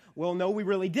that. Well, no, we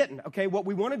really didn't, okay? What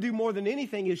we want to do more than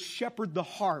anything is shepherd the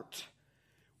heart.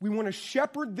 We want to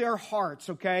shepherd their hearts,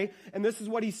 okay? And this is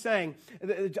what he's saying.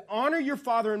 To honor your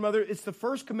father and mother, it's the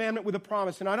first commandment with a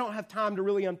promise. And I don't have time to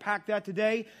really unpack that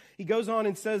today. He goes on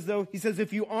and says, though, he says,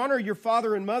 if you honor your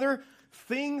father and mother,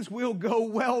 things will go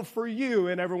well for you.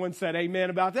 And everyone said amen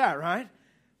about that, right?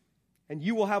 And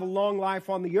you will have a long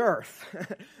life on the earth.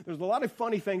 There's a lot of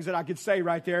funny things that I could say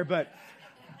right there, but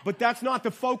that's not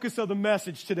the focus of the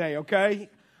message today, okay?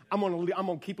 I'm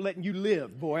gonna keep letting you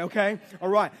live, boy, okay? All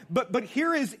right. But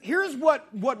here's what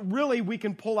really we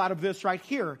can pull out of this right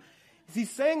here. He's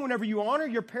saying whenever you honor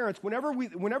your parents,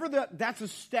 whenever that's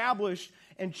established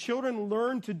and children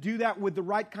learn to do that with the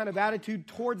right kind of attitude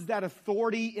towards that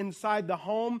authority inside the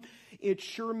home, it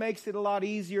sure makes it a lot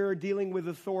easier dealing with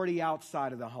authority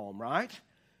outside of the home, right?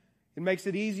 It makes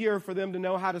it easier for them to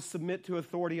know how to submit to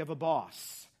authority of a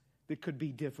boss that could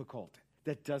be difficult,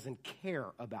 that doesn't care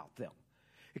about them.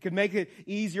 It could make it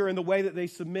easier in the way that they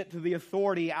submit to the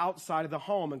authority outside of the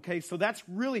home. Okay, so that's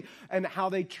really, and how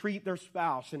they treat their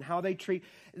spouse and how they treat,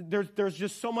 there's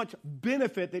just so much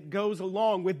benefit that goes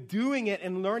along with doing it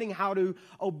and learning how to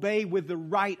obey with the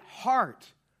right heart.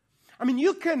 I mean,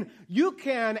 you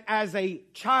can, as a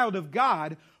child of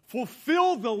God,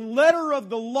 fulfill the letter of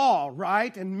the law,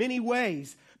 right, in many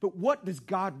ways. But what does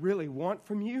God really want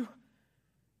from you?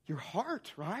 Your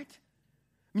heart, right?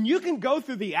 I mean, you can go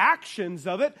through the actions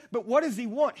of it, but what does he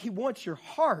want? He wants your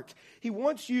heart. He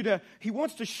wants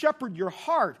to shepherd your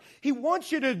heart. He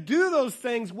wants you to do those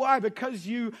things. Why? Because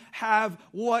you have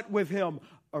what with him?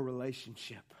 A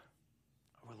relationship.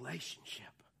 A relationship.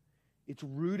 It's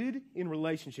rooted in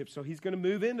relationship. So he's going to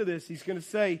move into this. He's going to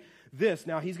say this.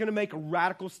 Now, he's going to make a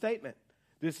radical statement.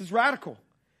 This is radical.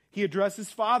 He addresses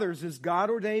fathers as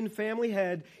God-ordained family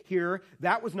head here.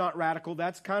 That was not radical.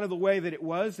 That's kind of the way that it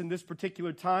was in this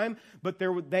particular time. But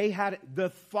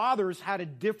the fathers had a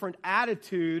different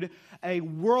attitude, a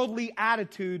worldly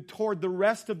attitude toward the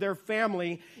rest of their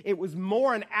family. It was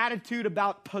more an attitude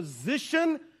about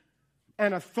position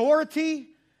and authority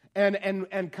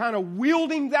and kind of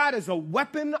wielding that as a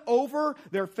weapon over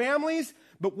their families.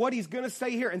 But what he's going to say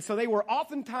here, and so they were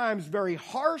oftentimes very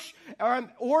harsh,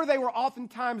 or they were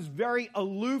oftentimes very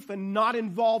aloof and not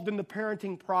involved in the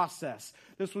parenting process.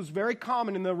 This was very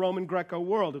common in the Roman Greco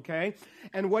world, okay?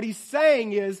 And what he's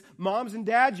saying is, moms and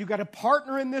dads, you got to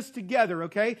partner in this together,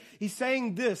 okay? He's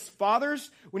saying this,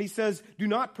 fathers, when he says, do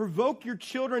not provoke your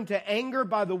children to anger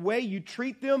by the way you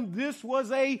treat them, this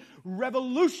was a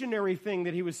revolutionary thing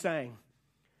that he was saying.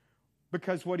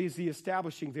 Because what is he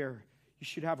establishing there? You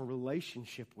should have a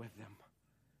relationship with them.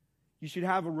 You should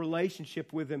have a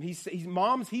relationship with them.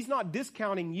 Moms, he's not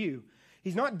discounting you.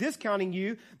 He's not discounting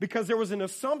you because there was an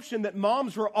assumption that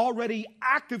moms were already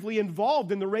actively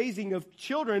involved in the raising of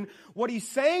children. What he's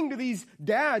saying to these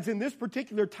dads in this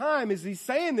particular time is he's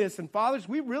saying this, and fathers,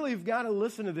 we really have got to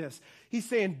listen to this. He's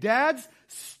saying, dads,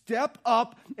 step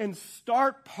up and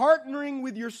start partnering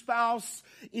with your spouse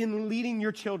in leading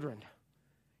your children.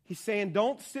 He's saying,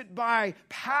 don't sit by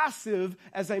passive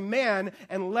as a man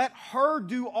and let her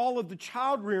do all of the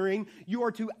child rearing. You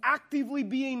are to actively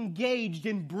be engaged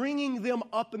in bringing them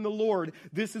up in the Lord.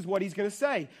 This is what he's going to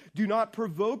say. Do not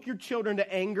provoke your children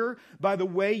to anger by the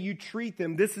way you treat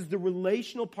them. This is the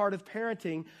relational part of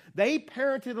parenting. They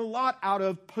parented a lot out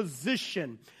of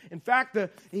position. In fact,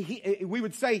 we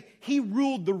would say he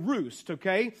ruled the roost,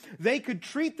 okay? They could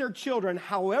treat their children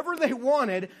however they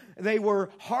wanted. They were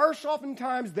harsh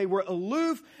oftentimes. They were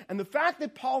aloof. And the fact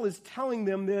that Paul is telling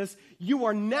them this, you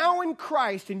are now in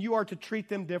Christ and you are to treat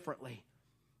them differently.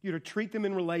 You're to treat them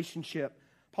in relationship.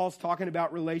 Paul's talking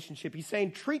about relationship. He's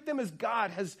saying treat them as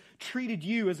God has treated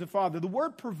you as a father. The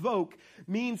word provoke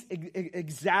means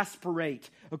exasperate,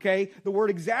 okay? The word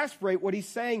exasperate, what he's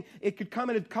saying, it could come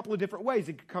in a couple of different ways.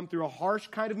 It could come through a harsh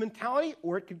kind of mentality,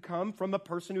 or it could come from a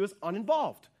person who is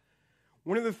uninvolved.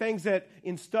 One of the things that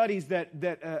in studies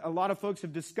that a lot of folks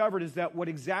have discovered is that what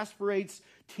exasperates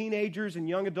teenagers and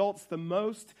young adults the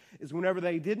most is whenever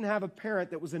they didn't have a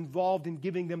parent that was involved in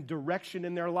giving them direction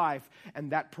in their life,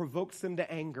 and that provokes them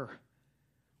to anger.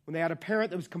 When they had a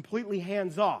parent that was completely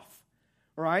hands-off,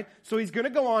 all right? So he's going to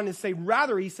go on and say,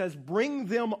 rather, he says, bring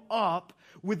them up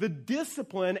with the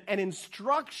discipline and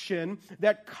instruction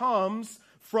that comes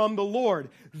from the Lord.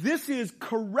 This is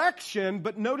correction,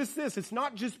 but notice this, it's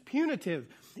not just punitive.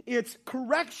 It's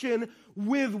correction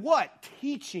with what?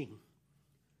 Teaching.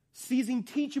 Seizing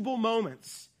teachable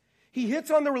moments. He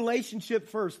hits on the relationship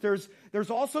first. There's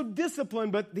also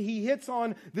discipline, but he hits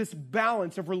on this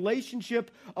balance of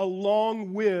relationship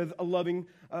along with a loving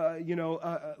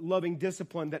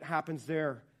discipline that happens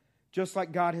there. Just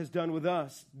like God has done with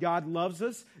us. God loves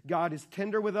us. God is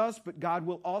tender with us, but God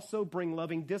will also bring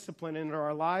loving discipline into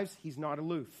our lives. He's not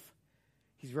aloof.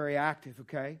 He's very active,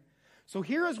 okay? So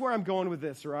here is where I'm going with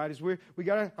this, all right? I'm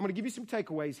going to give you some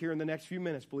takeaways here in the next few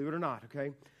minutes, believe it or not,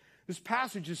 okay? This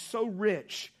passage is so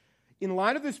rich. In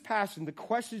light of this passage,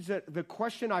 the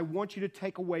question I want you to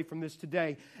take away from this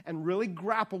today and really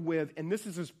grapple with, and this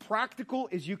is as practical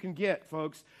as you can get,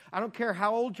 folks. I don't care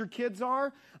how old your kids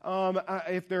are,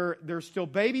 if they're still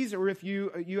babies or if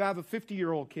you have a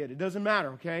 50-year-old kid. It doesn't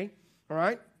matter, okay? All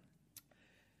right?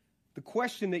 The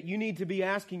question that you need to be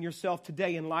asking yourself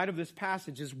today in light of this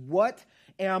passage is, what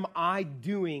am I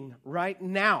doing right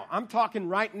now? I'm talking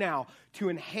right now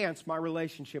to enhance my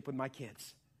relationship with my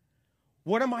kids.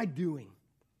 What am I doing?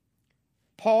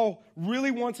 Paul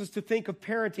really wants us to think of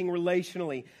parenting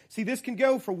relationally. See, this can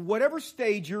go for whatever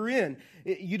stage you're in.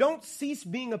 You don't cease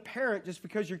being a parent just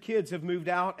because your kids have moved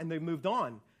out and they've moved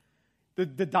on.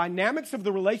 The dynamics of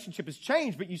the relationship has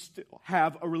changed, but you still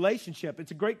have a relationship.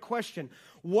 It's a great question.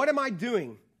 What am I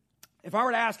doing? If I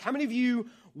were to ask, how many of you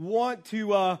want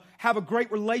to have a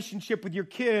great relationship with your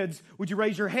kids, would you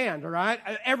raise your hand, all right?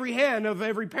 Every hand of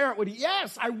every parent would,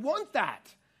 yes, I want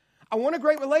that. I want a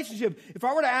great relationship. If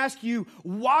I were to ask you,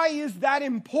 why is that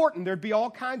important? There'd be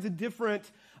all kinds of different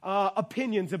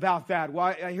opinions about that.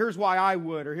 Here's why I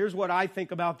would, or here's what I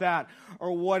think about that,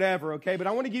 or whatever, okay? But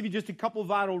I want to give you just a couple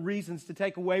vital reasons to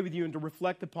take away with you and to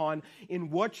reflect upon in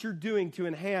what you're doing to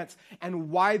enhance and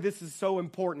why this is so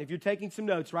important. If you're taking some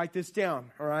notes, write this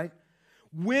down, all right?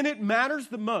 When it matters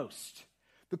the most,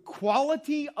 the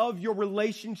quality of your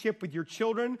relationship with your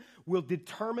children will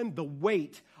determine the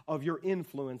weight of your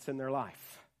influence in their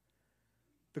life.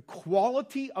 The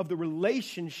quality of the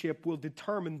relationship will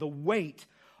determine the weight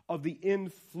of the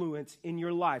influence in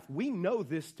your life. We know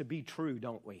this to be true,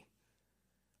 don't we?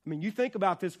 I mean, you think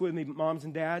about this with me, moms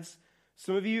and dads.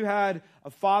 Some of you had a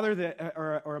father that,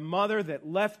 or a mother that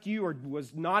left you or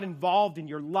was not involved in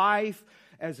your life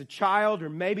as a child, or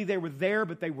maybe they were there,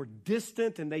 but they were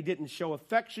distant and they didn't show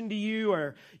affection to you,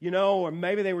 or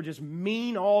maybe they were just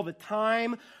mean all the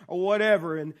time, or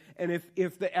whatever. And if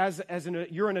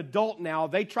you're an adult now,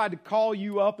 they tried to call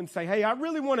you up and say, hey, I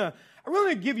really want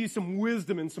to give you some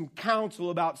wisdom and some counsel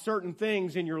about certain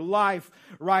things in your life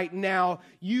right now,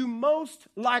 you most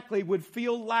likely would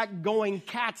feel like going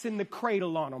cats in the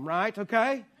cradle on them, right?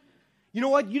 Okay? You know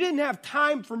what? You didn't have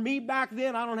time for me back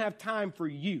then. I don't have time for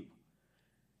you.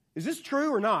 Is this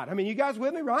true or not? I mean, you guys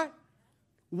with me, right?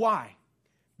 Why?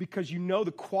 Because you know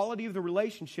the quality of the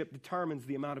relationship determines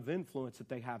the amount of influence that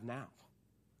they have now.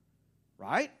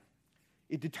 Right?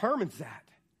 It determines that.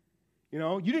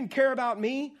 You didn't care about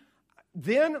me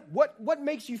then. What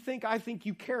makes you think I think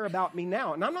you care about me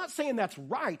now? And I'm not saying that's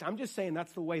right. I'm just saying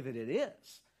that's the way that it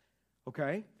is.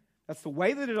 Okay? That's the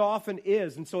way that it often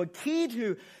is. And so a key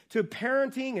to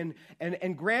parenting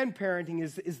and grandparenting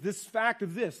is this fact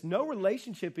of this. No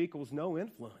relationship equals no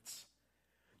influence.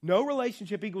 No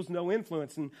relationship equals no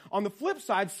influence. And on the flip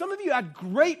side, some of you had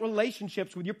great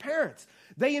relationships with your parents.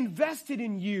 They invested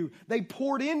in you. They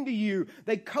poured into you.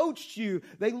 They coached you.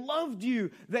 They loved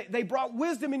you. They brought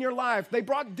wisdom in your life. They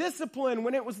brought discipline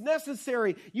when it was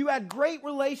necessary. You had great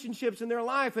relationships in their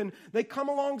life, and they come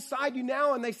alongside you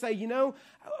now and they say,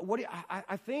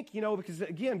 I think, because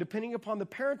again, depending upon the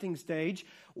parenting stage,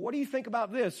 what do you think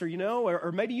about this?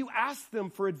 Or maybe you ask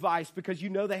them for advice because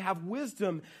they have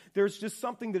wisdom. There's just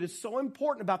something that is so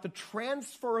important about the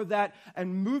transfer of that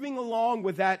and moving along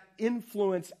with that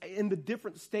influence in the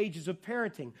different stages of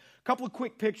parenting. A couple of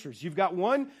quick pictures. You've got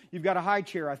a high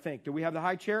chair, I think. Do we have the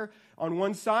high chair on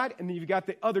one side? And then you've got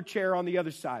the other chair on the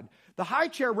other side. The high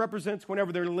chair represents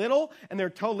whenever they're little and they're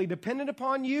totally dependent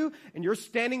upon you, and you're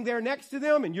standing there next to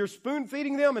them and you're spoon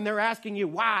feeding them and they're asking you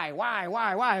why,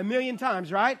 a million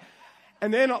times, right?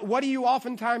 And then what do you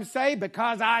oftentimes say?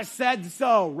 Because I said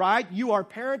so, right? You are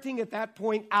parenting at that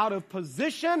point out of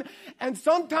position, and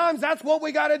sometimes that's what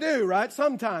we got to do, right?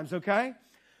 Sometimes, okay?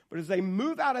 But as they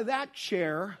move out of that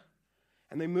chair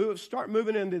and they start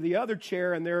moving into the other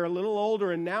chair and they're a little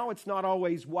older, and now it's not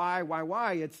always why,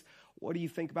 it's what do you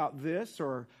think about this,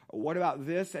 or what about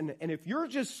this? And if you're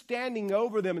just standing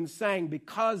over them and saying,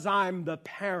 because I'm the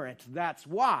parent, that's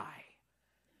why,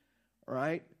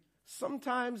 right?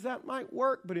 Sometimes that might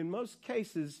work, but in most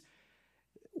cases,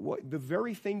 the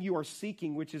very thing you are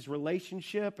seeking, which is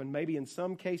relationship and maybe in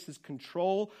some cases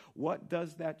control, what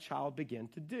does that child begin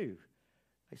to do?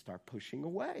 They start pushing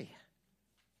away.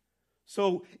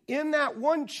 So in that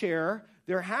one chair,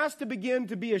 there has to begin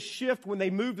to be a shift when they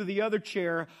move to the other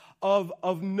chair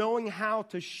of knowing how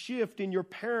to shift in your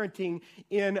parenting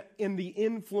in the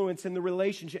influence in the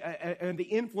relationship and the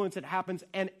influence that happens,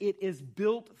 and it is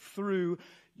built through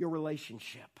your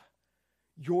relationship.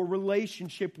 Your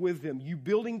relationship with them, you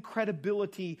building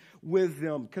credibility with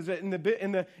them. Because in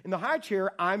the high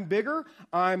chair, I'm bigger,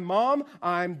 I'm mom,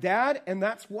 I'm dad, and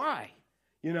that's why.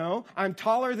 You know, I'm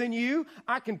taller than you.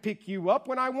 I can pick you up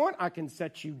when I want. I can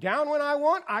set you down when I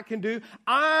want.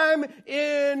 I'm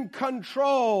in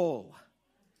control.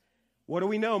 What do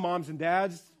we know, moms and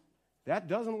dads? That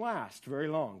doesn't last very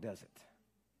long, does it?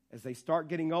 As they start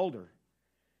getting older.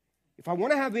 If I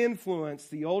want to have influence,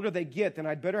 the older they get, then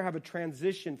I'd better have a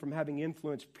transition from having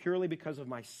influence purely because of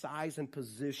my size and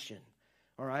position.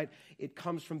 All right? It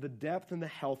comes from the depth and the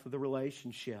health of the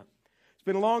relationship. It's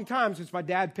been a long time since my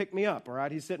dad picked me up, all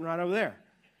right? He's sitting right over there.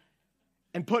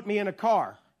 And put me in a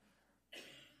car.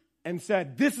 And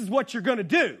said, this is what you're going to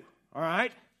do, all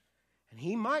right? And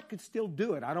he could still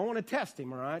do it. I don't want to test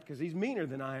him, all right? Because he's meaner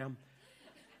than I am.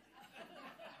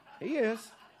 He is.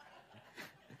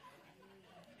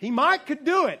 He could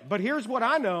do it, but here's what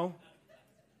I know.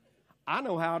 I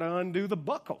know how to undo the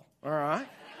buckle, all right?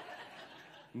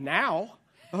 Now,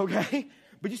 okay?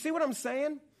 But you see what I'm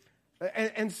saying?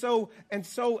 And so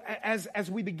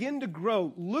as we begin to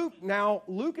grow, Luke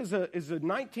is a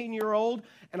 19-year-old,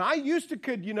 and I used to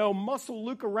could, muscle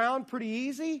Luke around pretty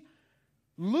easy.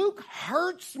 Luke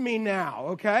hurts me now,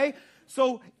 okay?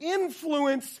 So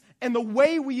influence and the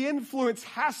way we influence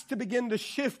has to begin to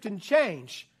shift and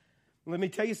change. Let me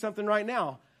tell you something right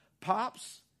now.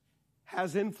 Pops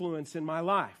has influence in my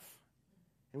life.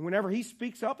 And whenever he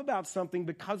speaks up about something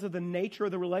because of the nature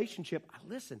of the relationship, I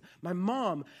listen. My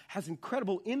mom has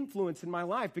incredible influence in my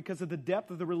life because of the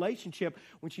depth of the relationship.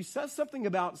 When she says something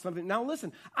about something, now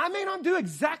listen, I may not do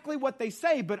exactly what they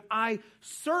say, but I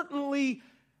certainly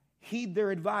heed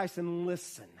their advice and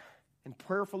listen and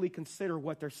prayerfully consider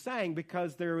what they're saying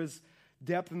because there is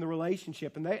depth in the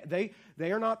relationship. And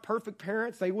they are not perfect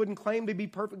parents. They wouldn't claim to be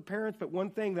perfect parents, but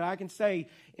one thing that I can say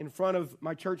in front of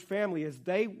my church family is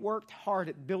they worked hard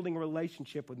at building a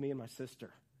relationship with me and my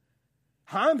sister.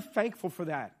 I'm thankful for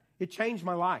that. It changed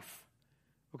my life,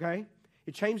 okay?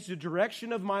 It changed the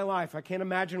direction of my life. I can't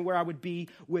imagine where I would be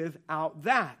without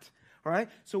that, all right?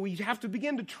 So we have to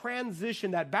begin to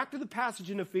transition that. Back to the passage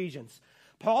in Ephesians.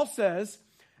 Paul says,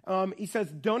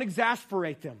 don't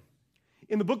exasperate them.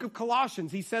 In the book of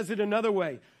Colossians, he says it another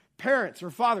way. Parents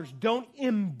or fathers, don't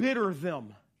embitter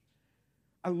them.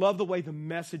 I love the way the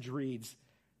Message reads.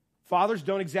 Fathers,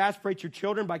 don't exasperate your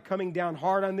children by coming down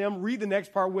hard on them. Read the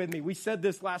next part with me. We said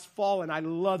this last fall, and I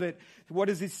love it. What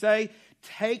does it say?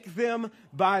 Take them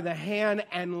by the hand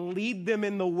and lead them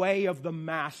in the way of the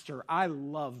master. I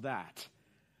love that.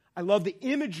 I love the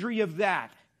imagery of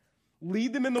that.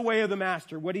 Lead them in the way of the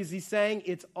master. What is he saying?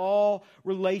 It's all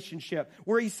relationship.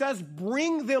 Where he says,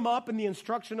 bring them up in the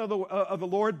instruction of the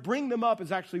Lord, bring them up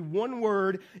is actually one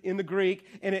word in the Greek,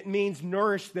 and it means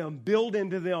nourish them, build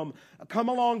into them, come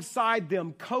alongside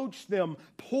them, coach them,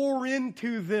 pour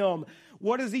into them.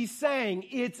 What is he saying?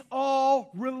 It's all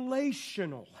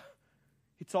relational.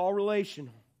 It's all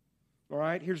relational. All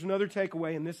right, here's another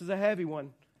takeaway, and this is a heavy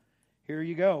one. Here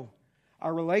you go.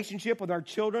 Our relationship with our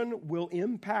children will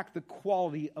impact the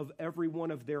quality of every one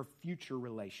of their future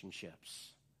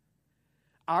relationships.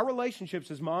 Our relationships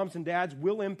as moms and dads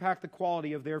will impact the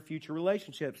quality of their future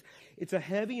relationships. It's a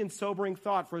heavy and sobering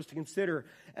thought for us to consider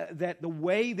that the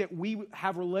way that we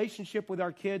have relationship with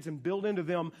our kids and build into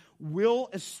them will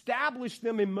establish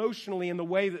them emotionally in the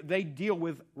way that they deal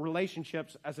with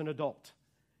relationships as an adult.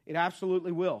 It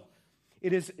absolutely will.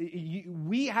 It is,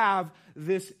 we have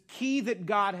this key that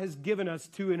God has given us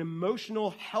to an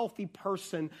emotional, healthy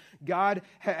person. God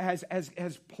has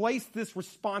placed this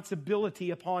responsibility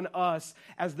upon us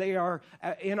as they are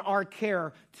in our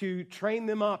care to train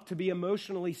them up to be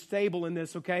emotionally stable in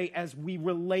this, okay, as we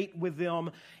relate with them.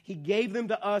 He gave them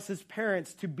to us as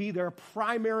parents to be their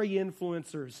primary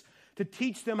influencers, to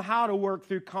teach them how to work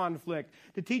through conflict,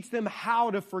 to teach them how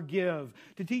to forgive,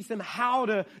 to teach them how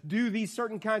to do these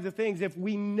certain kinds of things. If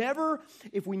we never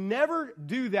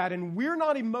do that and we're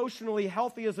not emotionally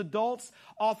healthy as adults,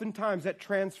 oftentimes that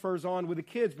transfers on with the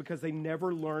kids because they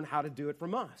never learn how to do it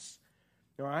from us.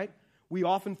 All right? We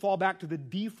often fall back to the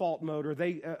default mode or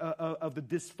of the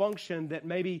dysfunction that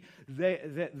maybe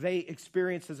they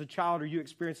experience as a child or you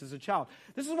experience as a child.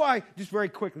 This is why, just very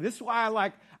quickly, this is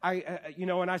why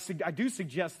I do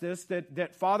suggest this,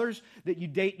 that fathers, that you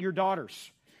date your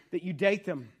daughters, that you date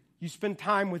them, you spend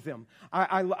time with them.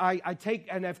 I take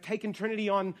and have taken Trinity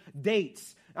on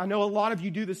dates I know a lot of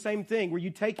you do the same thing where you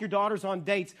take your daughters on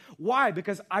dates. Why?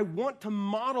 Because I want to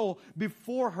model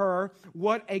before her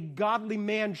what a godly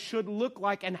man should look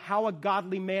like and how a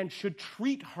godly man should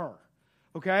treat her.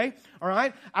 Okay? All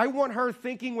right? I want her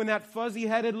thinking when that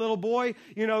fuzzy-headed little boy,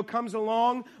 comes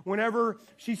along whenever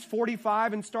she's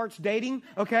 45 and starts dating.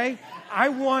 Okay?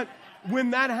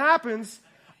 When that happens,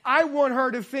 I want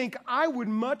her to think, I would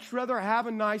much rather have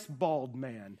a nice bald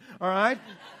man. All right?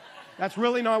 That's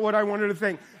really not what I want her to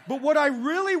think. But what I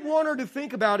really want her to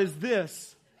think about is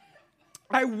this.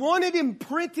 I want it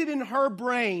imprinted in her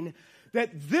brain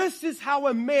that this is how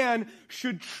a man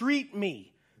should treat me.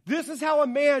 This is how a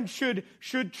man should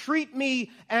treat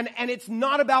me, and it's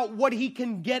not about what he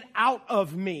can get out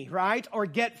of me, right? Or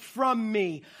get from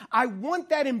me. I want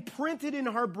that imprinted in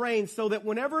her brain so that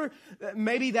whenever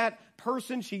maybe that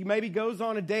person, she maybe goes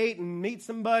on a date and meets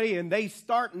somebody and they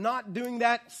start not doing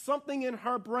that, something in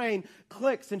her brain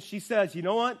clicks and she says, you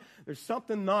know what? There's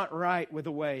something not right with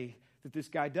the way that this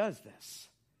guy does this.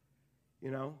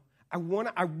 I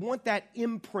want that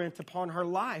imprint upon her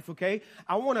life, okay?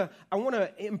 I want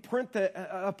to imprint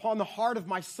upon the heart of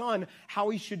my son how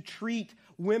he should treat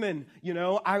women,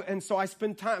 and so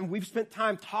we've spent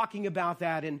time talking about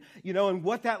that and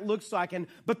what that looks like.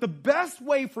 But the best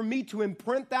way for me to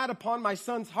imprint that upon my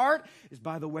son's heart is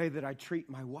by the way that I treat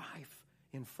my wife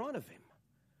in front of him,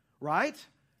 right?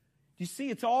 You see,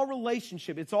 it's all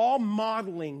relationship. It's all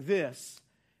modeling this.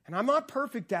 And I'm not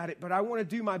perfect at it, but I want to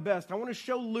do my best. I want to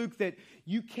show Luke that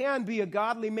you can be a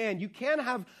godly man. You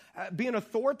can be an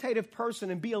authoritative person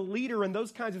and be a leader and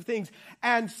those kinds of things,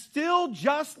 and still,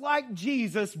 just like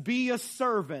Jesus, be a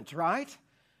servant, right?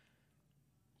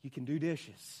 You can do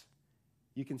dishes.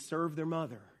 You can serve their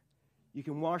mother. You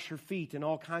can wash her feet in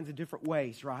all kinds of different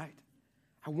ways, right?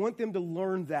 I want them to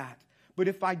learn that. But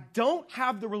if I don't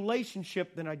have the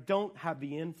relationship, then I don't have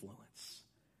the influence.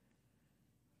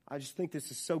 I just think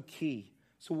this is so key.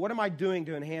 So what am I doing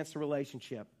to enhance the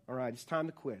relationship? All right, it's time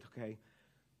to quit, okay?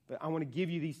 But I want to give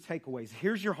you these takeaways.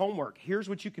 Here's your homework. Here's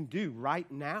what you can do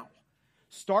right now.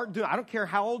 Start doing. I don't care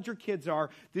how old your kids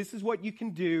are. This is what you can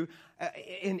do. At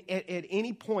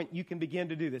any point, you can begin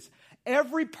to do this.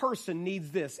 Every person needs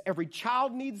this. Every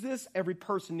child needs this. Every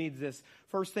person needs this.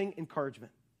 First thing,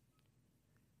 encouragement.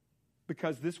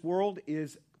 Because this world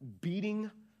is beating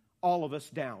all of us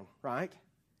down, right?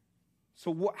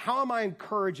 So how am I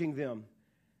encouraging them?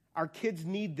 Our kids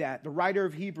need that. The writer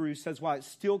of Hebrews says, while it's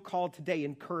still called today,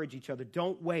 encourage each other.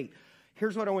 Don't wait.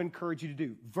 Here's what I want to encourage you to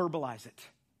do. Verbalize it.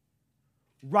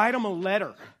 Write them a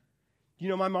letter.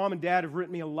 My mom and dad have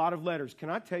written me a lot of letters.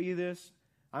 Can I tell you this?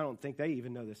 I don't think they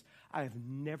even know this. I have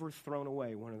never thrown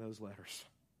away one of those letters.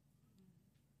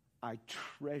 I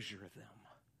treasure them.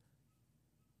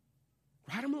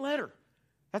 Write them a letter.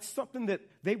 That's something that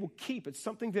they will keep. It's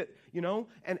something that,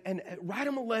 and write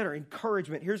them a letter,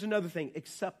 encouragement. Here's another thing,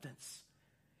 acceptance.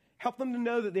 Help them to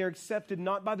know that they're accepted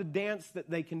not by the dance that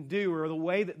they can do or the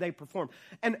way that they perform.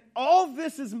 And all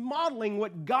this is modeling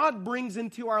what God brings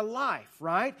into our life,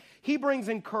 right? He brings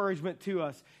encouragement to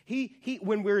us. He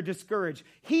when we're discouraged,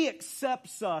 He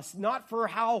accepts us, not for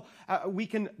how we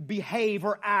can behave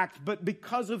or act, but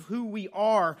because of who we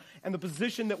are and the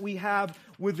position that we have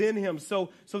within Him. So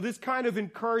this kind of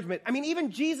encouragement. I mean,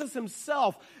 even Jesus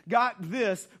Himself got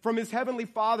this from His Heavenly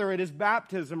Father at His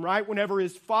baptism, right? Whenever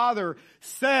His Father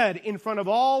said in front of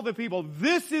all the people,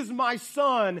 "This is my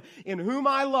Son in whom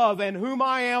I love and whom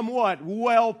I am" what?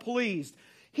 Well pleased.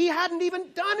 He hadn't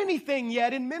even done anything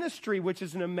yet in ministry, which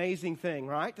is an amazing thing,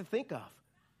 right, to think of.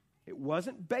 It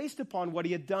wasn't based upon what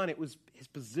He had done. It was His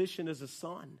position as a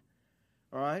son.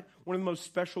 All right? One of the most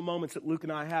special moments that Luke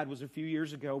and I had was a few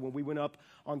years ago when we went up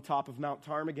on top of Mount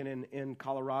Ptarmigan in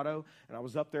Colorado, and I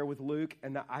was up there with Luke,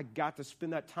 and I got to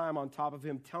spend that time on top of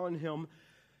him, telling him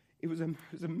it was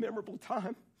a memorable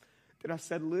time that I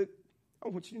said, "Luke, I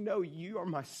want you to know you are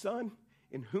my son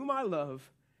in whom I love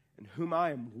and whom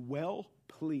I am well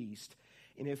pleased.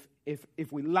 And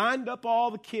if we lined up all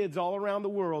the kids all around the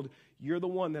world, you're the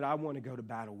one that I want to go to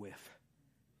battle with.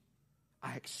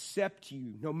 I accept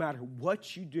you no matter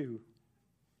what you do."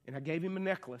 And I gave him a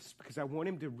necklace because I want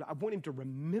him to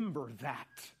remember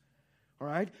that. All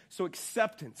right? So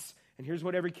acceptance. And here's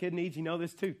what every kid needs. You know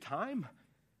this too. Time.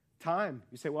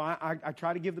 You say, well, I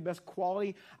try to give the best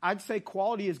quality. I'd say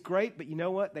quality is great, but you know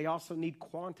what? They also need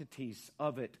quantities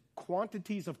of it.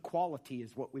 Quantities of quality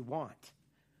is what we want.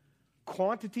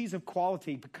 Quantities of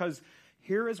quality, because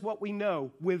here is what we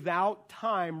know. Without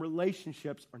time,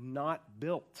 relationships are not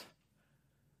built.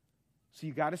 So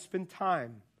you got to spend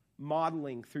time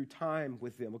modeling through time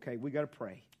with them. Okay, we got to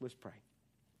pray. Let's pray.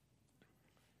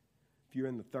 If you're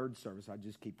in the third service, I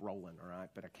just keep rolling, all right?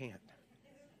 But I can't.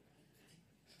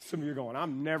 Some of you are going,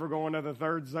 I'm never going to the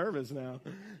third service now.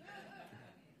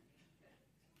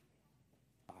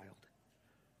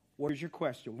 What is your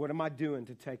question? What am I doing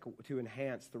to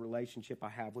enhance the relationship I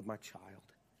have with my child?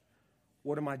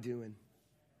 What am I doing?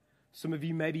 Some of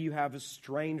you, maybe you have a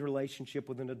strained relationship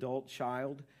with an adult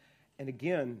child. And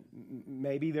again,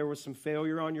 maybe there was some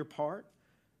failure on your part,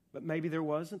 but maybe there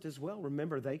wasn't as well.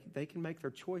 Remember, they can make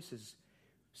their choices.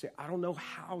 Say, I don't know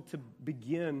how to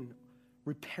begin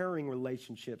repairing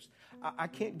relationships. I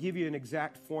can't give you an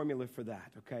exact formula for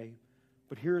that, okay?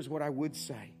 But here's what I would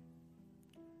say.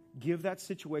 Give that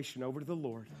situation over to the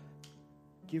Lord.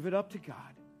 Give it up to God.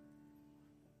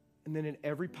 And then in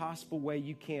every possible way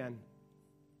you can,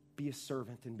 be a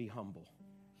servant and be humble.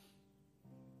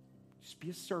 Just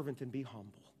be a servant and be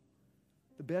humble.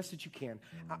 The best that you can.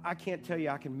 I can't tell you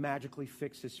I can magically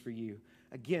fix this for you.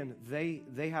 Again,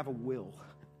 they have a will,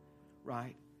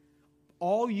 right?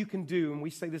 All you can do, and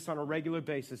we say this on a regular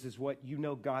basis, is what you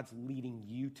know God's leading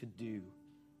you to do.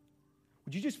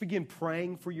 Would you just begin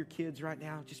praying for your kids right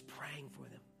now? Just praying for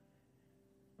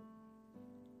them.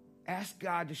 Ask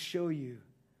God to show you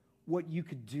what you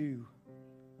could do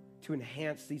to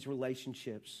enhance these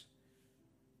relationships.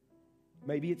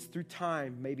 Maybe it's through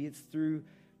time. Maybe it's through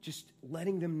just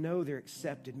letting them know they're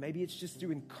accepted. Maybe it's just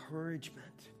through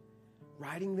encouragement,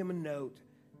 writing them a note,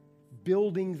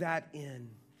 building that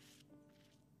in.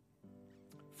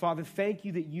 Father, thank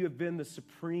you that you have been the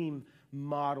supreme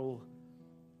model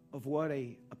of what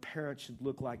a parent should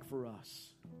look like for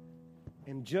us.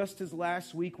 And just as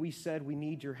last week we said we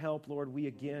need your help, Lord, we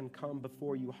again come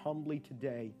before you humbly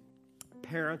today.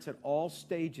 Parents at all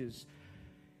stages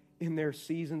in their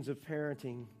seasons of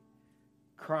parenting,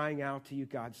 crying out to you,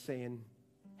 God, saying,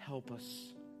 help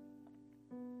us.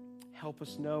 Help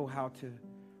us know how to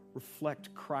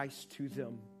reflect Christ to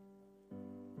them.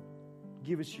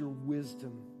 Give us your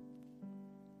wisdom.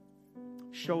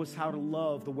 Show us how to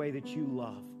love the way that you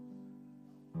love.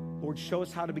 Lord, show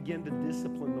us how to begin to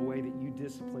discipline the way that you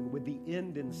discipline, with the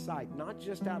end in sight, not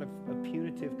just out of a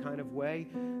punitive kind of way,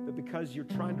 but because you're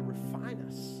trying to refine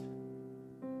us.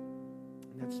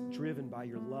 And that's driven by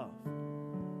your love.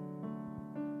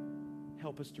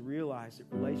 Help us to realize that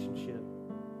relationship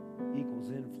equals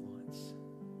influence.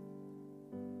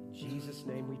 In Jesus'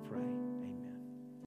 name we pray.